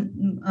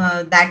on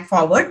that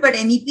forward. But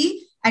NEP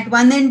at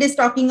one end is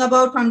talking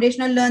about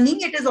foundational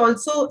learning. It is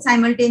also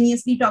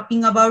simultaneously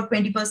talking about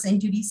 21st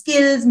century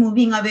skills,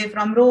 moving away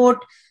from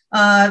rote.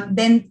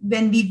 Then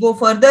when we go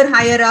further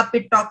higher up,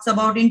 it talks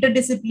about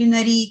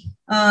interdisciplinary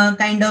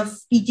kind of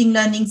teaching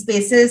learning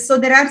spaces. So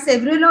there are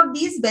several of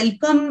these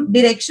welcome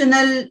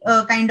directional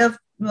kind of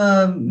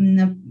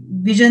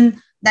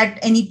vision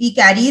that NEP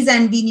carries,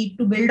 and we need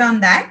to build on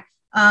that.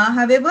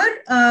 However,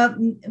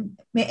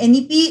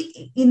 NEP,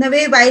 in a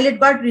way, while it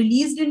got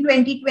released in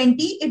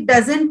 2020, it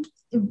doesn't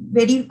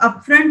very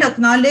upfront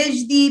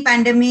acknowledge the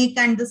pandemic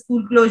and the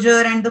school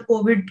closure and the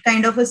COVID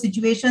kind of a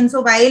situation.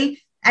 So while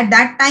at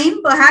that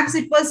time, perhaps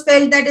it was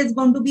felt that it's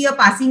going to be a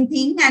passing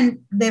thing, and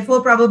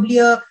therefore probably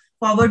a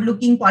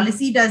forward-looking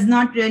policy does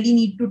not really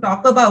need to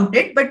talk about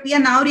it. But we are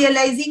now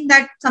realizing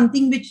that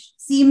something which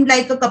seemed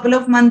like a couple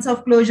of months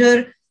of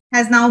closure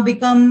has now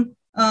become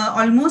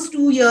almost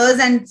 2 years,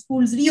 and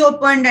schools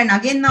reopened and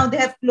again now they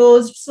have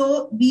closed.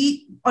 So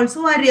we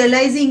also are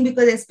realizing,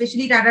 because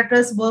especially Tata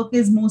Trust work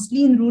is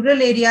mostly in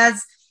rural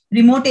areas,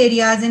 remote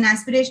areas, in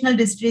aspirational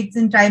districts,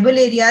 in tribal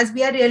areas,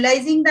 we are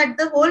realizing that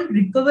the whole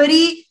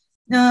recovery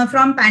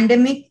from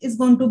pandemic is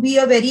going to be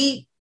a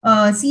very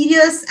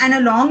serious and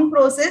a long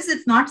process.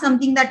 It's not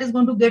something that is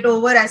going to get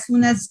over as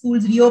soon as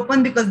schools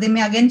reopen, because they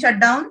may again shut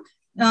down.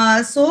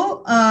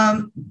 So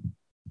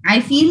I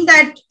feel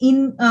that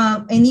in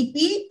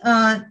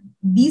NEP,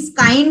 these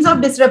kinds of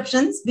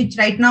disruptions, which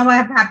right now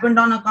have happened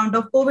on account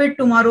of COVID,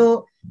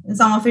 tomorrow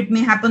some of it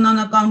may happen on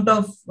account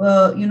of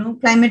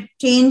climate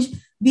change.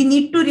 We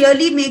need to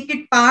really make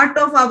it part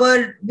of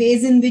our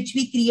ways in which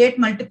we create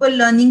multiple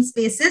learning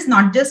spaces,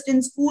 not just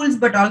in schools,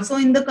 but also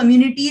in the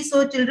community.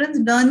 So children's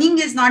learning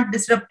is not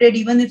disrupted,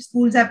 even if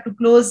schools have to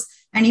close,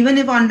 and even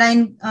if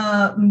online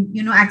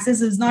access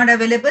is not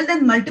available,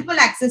 then multiple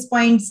access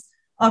points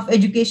of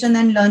education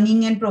and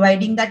learning and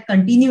providing that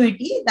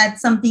continuity,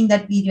 that's something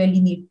that we really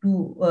need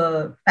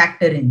to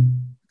factor in,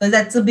 because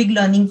that's a big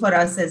learning for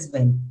us as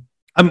well.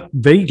 I'm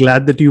very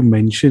glad that you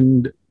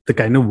mentioned the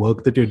kind of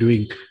work that you're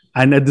doing.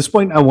 And at this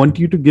point, I want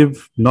you to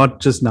give not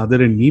just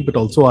Nadir and me, but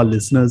also our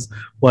listeners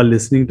who are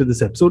listening to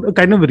this episode, a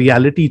kind of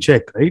reality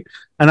check, right?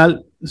 And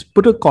I'll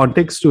put a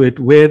context to it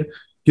where,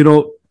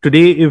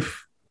 today,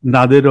 if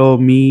Nadir or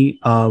me,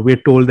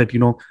 we're told that,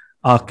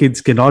 our kids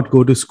cannot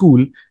go to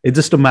school, it's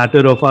just a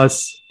matter of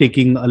us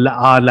taking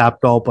our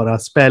laptop or our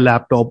spare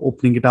laptop,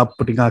 opening it up,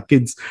 putting our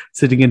kids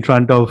sitting in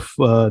front of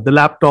the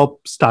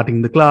laptop,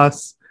 starting the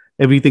class.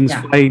 Everything's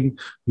fine.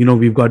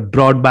 We've got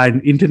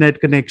broadband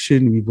internet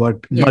connection. We've got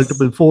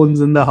multiple phones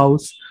in the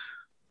house.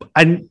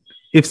 And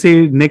if,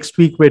 say, next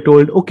week we're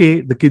told,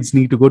 okay, the kids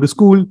need to go to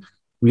school,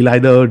 we'll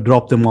either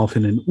drop them off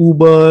in an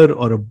Uber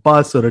or a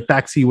bus or a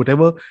taxi,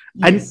 whatever.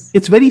 Yes. And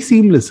it's very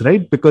seamless,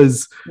 right?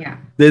 Because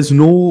there's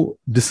no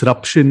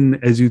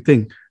disruption as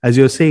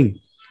you're saying.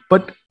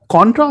 But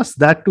contrast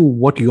that to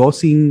what you're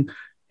seeing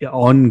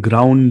on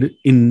ground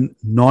in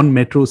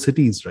non-metro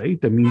cities, right?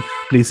 I mean,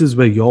 places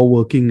where you're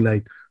working,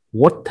 like,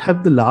 what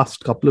have the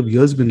last couple of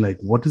years been like?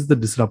 What has the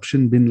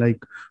disruption been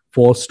like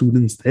for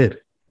students there?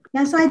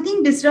 Yeah, so I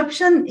think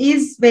disruption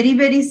is very,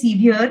 very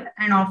severe,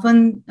 and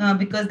often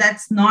because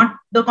that's not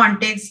the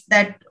context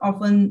that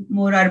often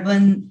more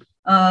urban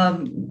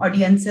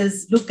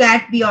audiences look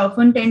at, we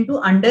often tend to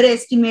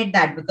underestimate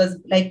that, because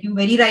like you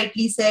very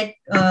rightly said,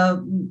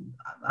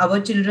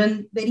 our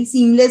children very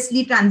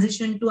seamlessly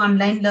transition to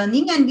online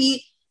learning, and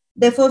we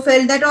therefore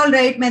felt that, all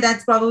right,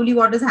 that's probably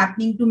what is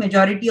happening to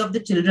majority of the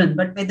children.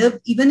 But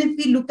even if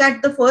we look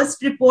at the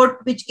first report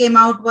which came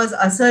out was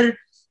ASAR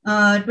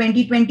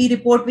 2020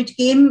 report, which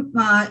came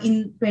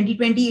in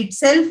 2020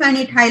 itself, and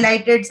it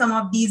highlighted some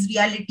of these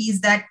realities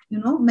that,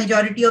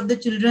 majority of the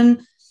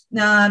children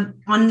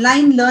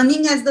online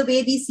learning as the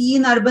way we see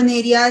in urban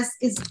areas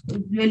is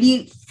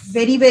really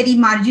very, very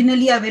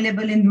marginally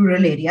available in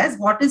rural areas.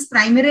 What is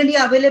primarily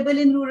available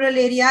in rural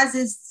areas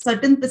is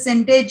certain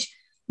percentage,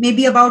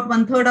 maybe about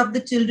 1/3 of the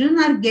children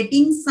are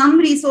getting some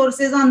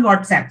resources on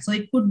WhatsApp. So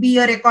it could be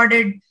a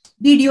recorded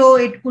video,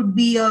 it could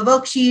be a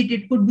worksheet,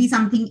 it could be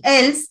something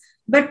else,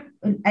 But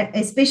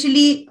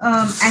especially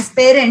as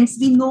parents,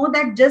 we know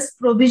that just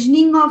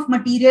provisioning of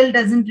material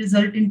doesn't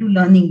result into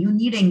learning. You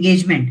need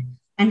engagement,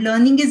 and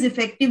learning is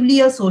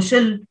effectively a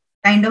social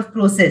kind of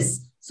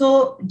process.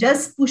 So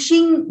just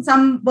pushing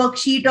some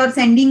worksheet or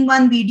sending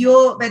one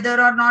video,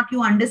 whether or not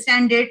you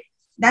understand it,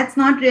 that's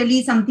not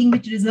really something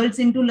which results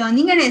into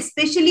learning. And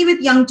especially with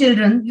young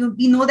children,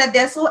 we know that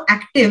they're so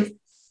active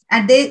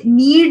and they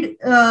need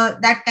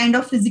that kind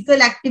of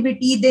physical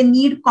activity. They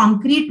need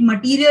concrete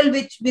material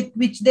with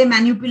which they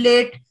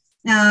manipulate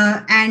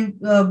and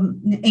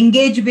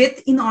engage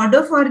with in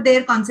order for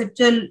their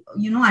conceptual,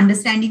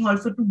 understanding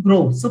also to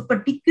grow. So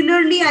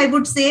particularly, I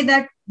would say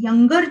that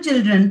younger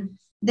children,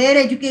 their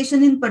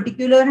education in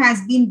particular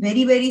has been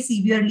very, very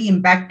severely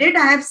impacted.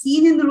 I have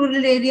seen in the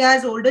rural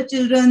areas, older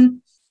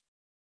children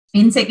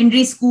in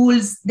secondary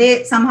schools,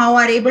 they somehow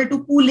are able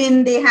to pull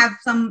in, they have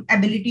some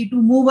ability to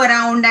move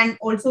around, and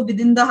also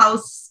within the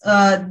house,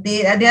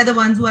 they are the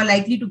ones who are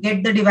likely to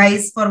get the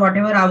device for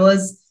whatever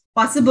hours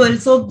possible.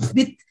 So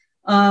with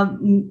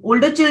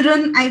older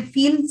children, I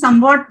feel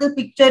somewhat the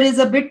picture is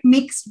a bit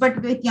mixed,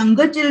 but with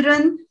younger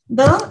children,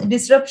 the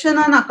disruption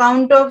on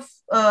account of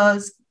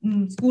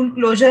school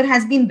closure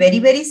has been very,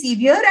 very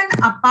severe.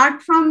 And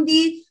apart from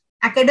the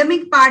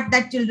academic part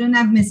that children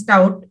have missed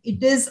out,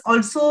 it is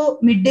also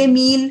midday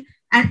meal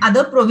and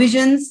other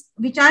provisions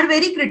which are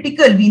very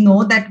critical. We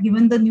know that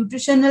given the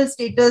nutritional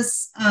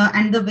status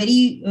and the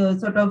very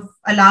sort of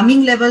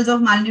alarming levels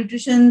of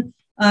malnutrition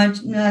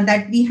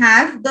that we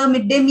have, the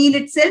midday meal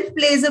itself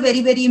plays a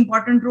very, very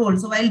important role.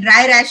 So while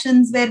dry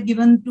rations were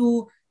given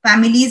to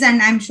families,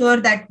 and I'm sure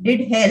that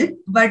did help,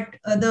 but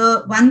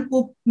the one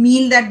cooked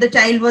meal that the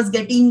child was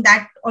getting,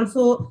 that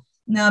also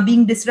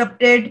being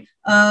disrupted.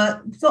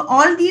 So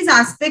all these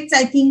aspects,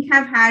 I think,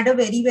 have had a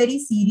very, very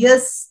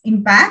serious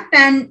impact,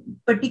 and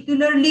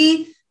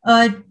particularly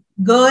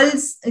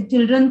girls,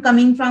 children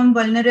coming from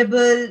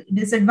vulnerable,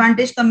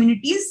 disadvantaged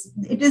communities.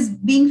 It is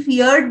being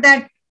feared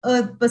that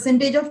a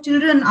percentage of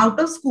children out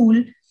of school,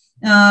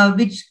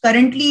 which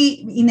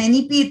currently in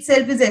NEP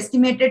itself is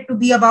estimated to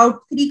be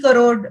about 3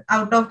 crore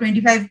out of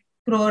 25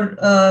 crore,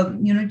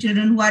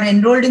 children who are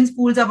enrolled in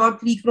schools, about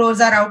 3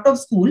 crores are out of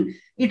school.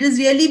 It is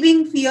really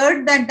being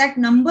feared that that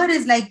number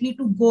is likely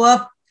to go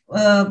up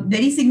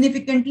very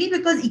significantly,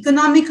 because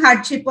economic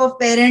hardship of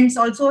parents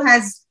also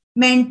has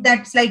meant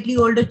that slightly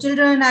older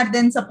children are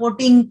then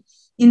supporting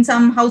in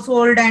some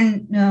household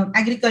and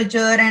agriculture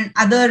and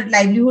other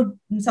livelihood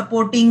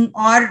supporting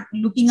or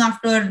looking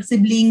after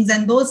siblings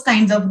and those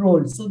kinds of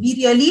roles. So we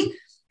really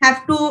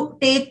have to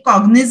take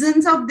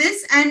cognizance of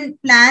this and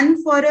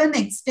plan for an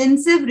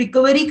extensive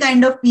recovery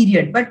kind of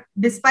period. But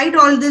despite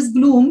all this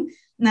gloom,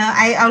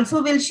 I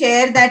also will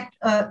share that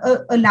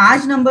a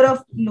large number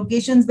of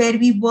locations where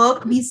we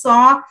work, we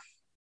saw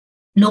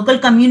local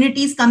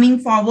communities coming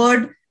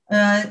forward,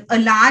 a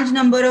large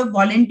number of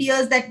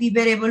volunteers that we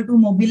were able to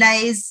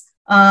mobilize,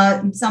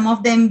 some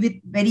of them with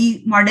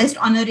very modest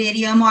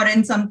honorarium, or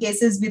in some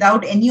cases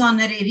without any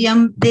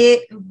honorarium.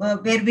 They were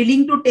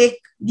willing to take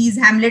these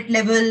Hamlet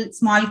level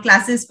small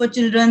classes for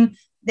children.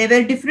 There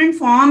were different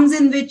forms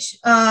in which,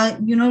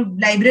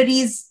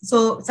 libraries.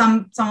 So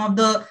some of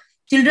the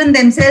children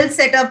themselves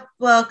set up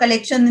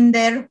collection in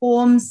their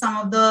homes. Some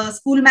of the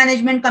school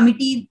management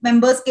committee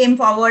members came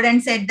forward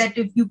and said that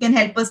if you can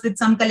help us with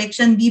some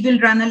collection, we will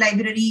run a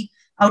library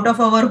out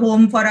of our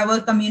home for our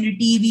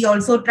community. We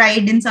also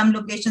tried in some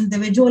locations, there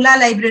were Jhola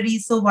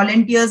libraries. So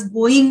volunteers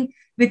going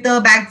with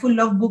a bag full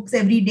of books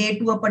every day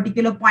to a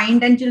particular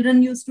point, and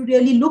children used to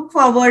really look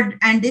forward,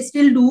 and they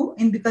still do,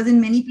 because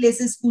in many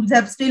places schools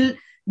have still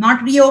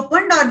not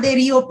reopened, or they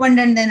reopened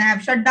and then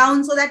have shut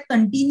down. So that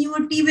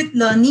continuity with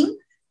learning,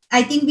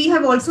 I think we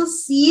have also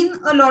seen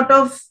a lot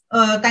of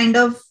kind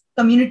of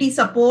community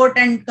support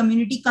and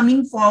community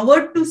coming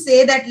forward to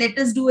say that let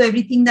us do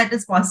everything that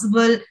is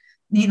possible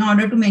in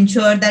order to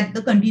ensure that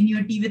the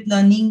continuity with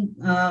learning,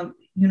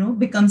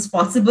 becomes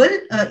possible.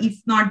 If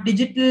not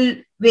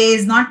digital way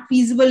is not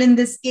feasible in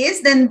this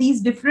case, then these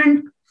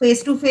different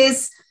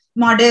face-to-face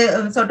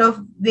model sort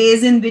of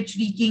ways in which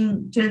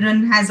reaching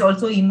children has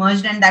also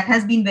emerged, and that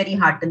has been very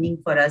heartening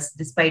for us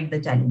despite the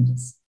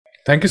challenges.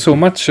 Thank you so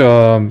much,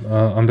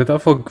 Amrita,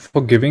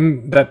 for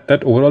giving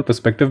that overall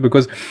perspective,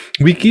 because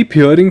we keep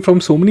hearing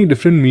from so many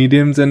different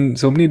mediums, and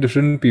so many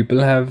different people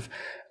have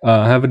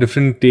a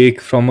different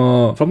take from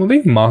a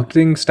very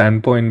marketing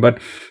standpoint. But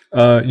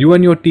you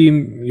and your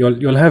team,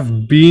 you'll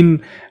have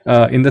been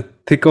in the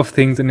thick of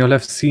things, and you'll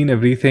have seen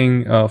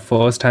everything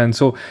firsthand.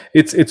 So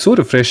it's so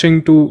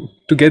refreshing to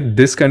get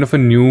this kind of a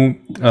new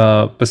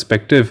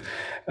perspective.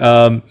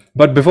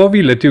 But before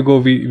we let you go,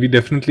 we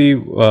definitely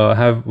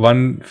have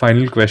one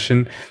final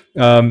question.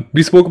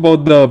 We spoke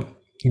about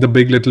the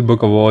Big Little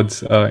Book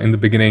Awards in the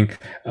beginning.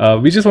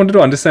 We just wanted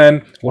to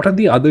understand, what are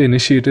the other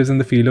initiatives in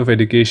the field of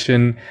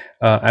education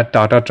at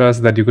Tata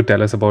Trust that you could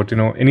tell us about?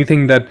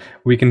 Anything that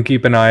we can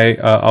keep an eye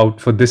out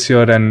for this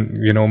year, and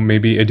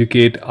maybe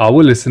educate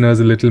our listeners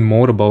a little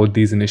more about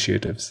these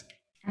initiatives.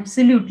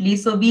 Absolutely.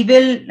 So we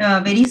will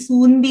very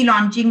soon be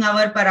launching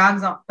our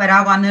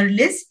Parag Honor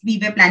list. We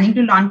were planning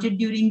to launch it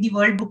during the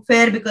World Book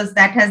Fair because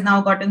that has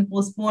now gotten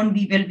postponed.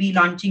 We will be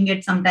launching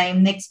it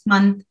sometime next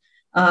month.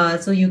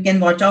 So you can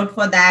watch out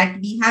for that.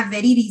 We have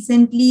very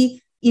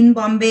recently in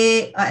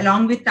Bombay,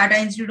 along with Tata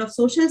Institute of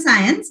Social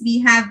Science, we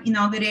have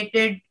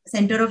inaugurated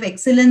Center of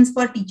Excellence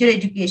for Teacher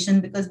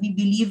Education because we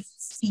believe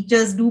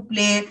teachers do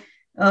play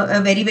a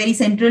very, very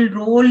central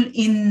role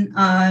in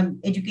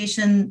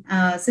education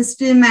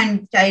system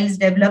and child's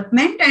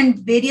development, and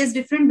various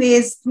different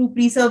ways through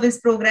pre-service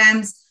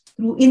programs,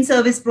 through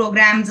in-service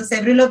programs. So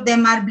several of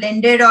them are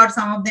blended or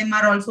some of them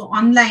are also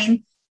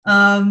online.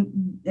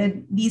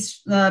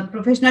 These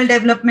professional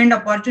development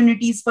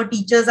opportunities for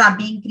teachers are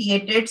being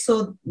created.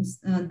 So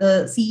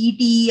the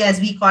CET, as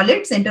we call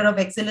it, Center of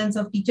Excellence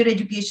of Teacher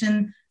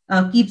Education,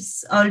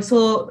 keeps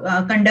also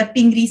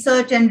conducting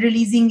research and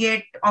releasing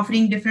it,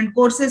 offering different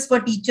courses for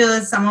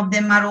teachers. Some of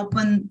them are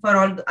open for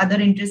all the other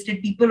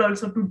interested people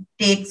also to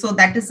take. So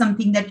that is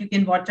something that you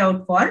can watch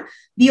out for.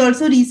 We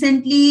also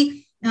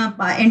recently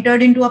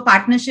entered into a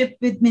partnership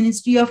with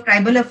Ministry of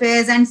Tribal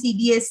Affairs and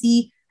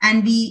CBSE,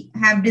 and we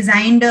have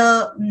designed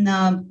a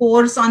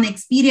course on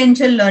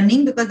experiential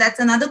learning, because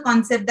that's another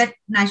concept that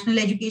National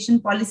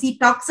Education Policy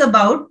talks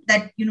about,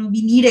 that, you know,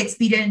 we need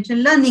experiential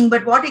learning.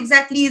 But what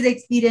exactly is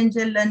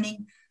experiential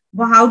learning?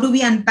 How do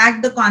we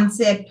unpack the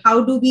concept?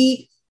 How do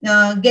we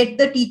get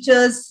the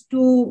teachers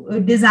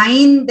to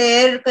design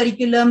their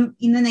curriculum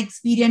in an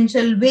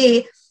experiential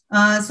way?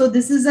 So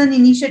this is an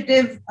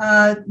initiative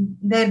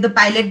where the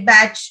pilot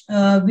batch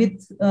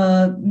with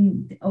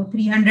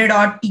 300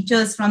 odd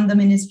teachers from the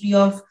Ministry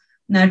of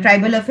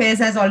Tribal Affairs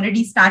has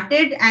already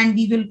started, and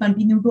we will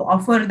continue to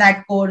offer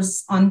that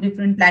course on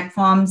different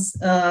platforms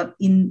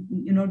in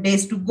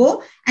days to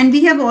go. And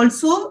we have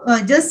also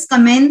just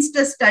commenced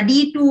a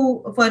study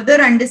to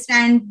further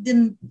understand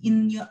in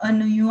a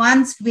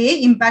nuanced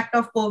way impact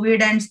of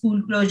COVID and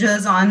school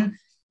closures on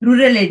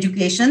rural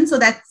education. So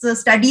that's a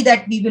study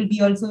that we will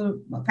be also,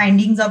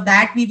 findings of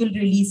that we will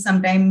release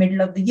sometime middle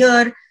of the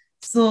year.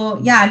 So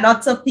yeah,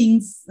 lots of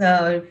things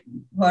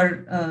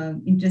for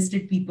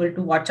interested people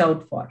to watch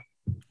out for.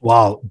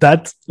 Wow,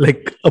 that's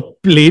like a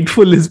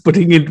plateful is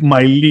putting it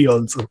mildly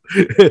also.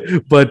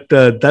 But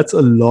that's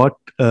a lot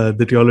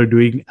that you all are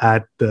doing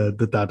at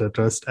the Tata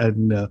Trust,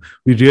 and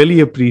we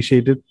really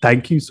appreciate it.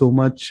 Thank you so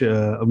much,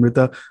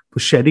 Amrita, for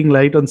shedding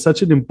light on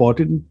such an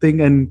important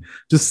thing. And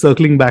just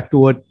circling back to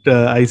what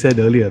I said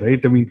earlier,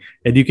 right? I mean,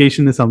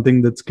 education is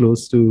something that's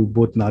close to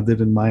both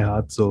Nadir and my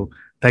heart. So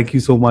thank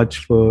you so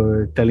much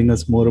for telling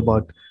us more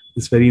about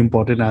this very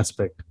important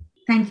aspect.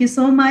 Thank you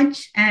so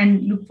much,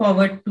 and look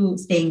forward to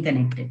staying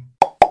connected.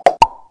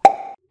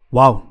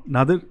 Wow,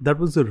 Nadir, that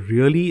was a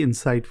really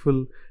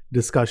insightful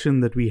discussion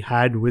that we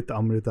had with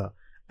Amrita.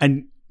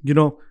 And,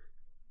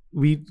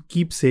 we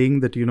keep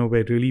saying that,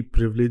 we're really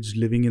privileged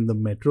living in the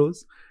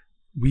metros.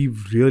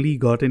 We've really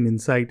got an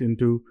insight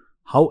into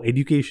how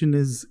education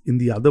is in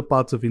the other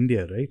parts of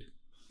India, right?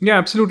 Yeah,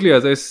 absolutely.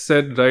 As I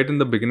said right in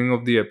the beginning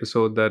of the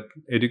episode, that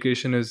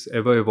education is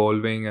ever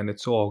evolving and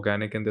it's so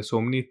organic, and there's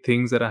so many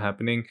things that are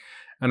happening.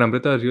 And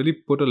Amrita really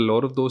put a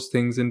lot of those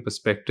things in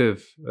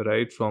perspective,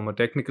 right? From a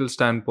technical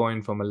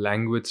standpoint, from a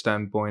language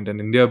standpoint,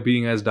 and India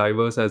being as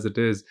diverse as it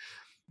is,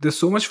 there's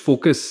so much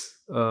focus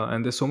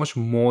and there's so much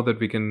more that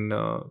we can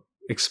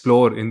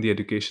explore in the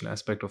education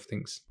aspect of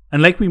things.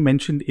 And like we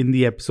mentioned in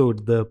the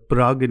episode, the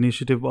Parag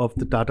initiative of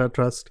the Tata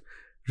Trust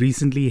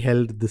recently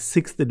held the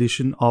 6th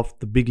edition of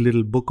the Big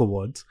Little Book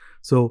Awards.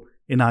 So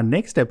in our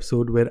next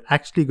episode, we're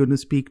actually going to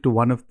speak to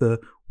one of the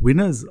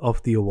winners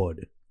of the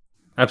award.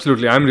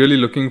 Absolutely. I'm really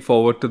looking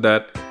forward to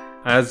that.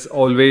 As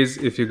always,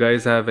 if you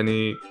guys have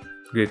any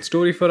great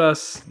story for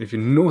us, if you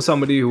know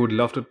somebody who would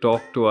love to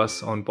talk to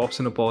us on Pops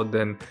in a Pod,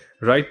 then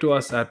write to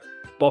us at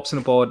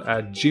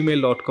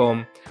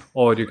popsinapod@gmail.com,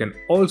 or you can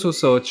also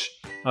search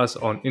us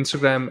on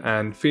Instagram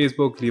and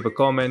Facebook, leave a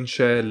comment,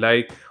 share,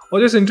 like, or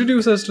just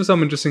introduce us to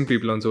some interesting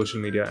people on social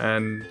media.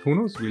 And who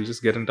knows, we'll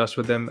just get in touch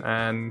with them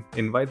and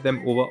invite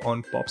them over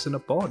on Pops in a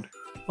Pod.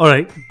 All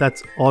right,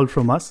 that's all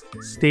from us.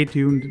 Stay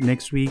tuned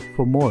next week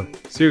for more.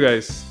 See you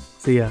guys.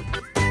 See ya.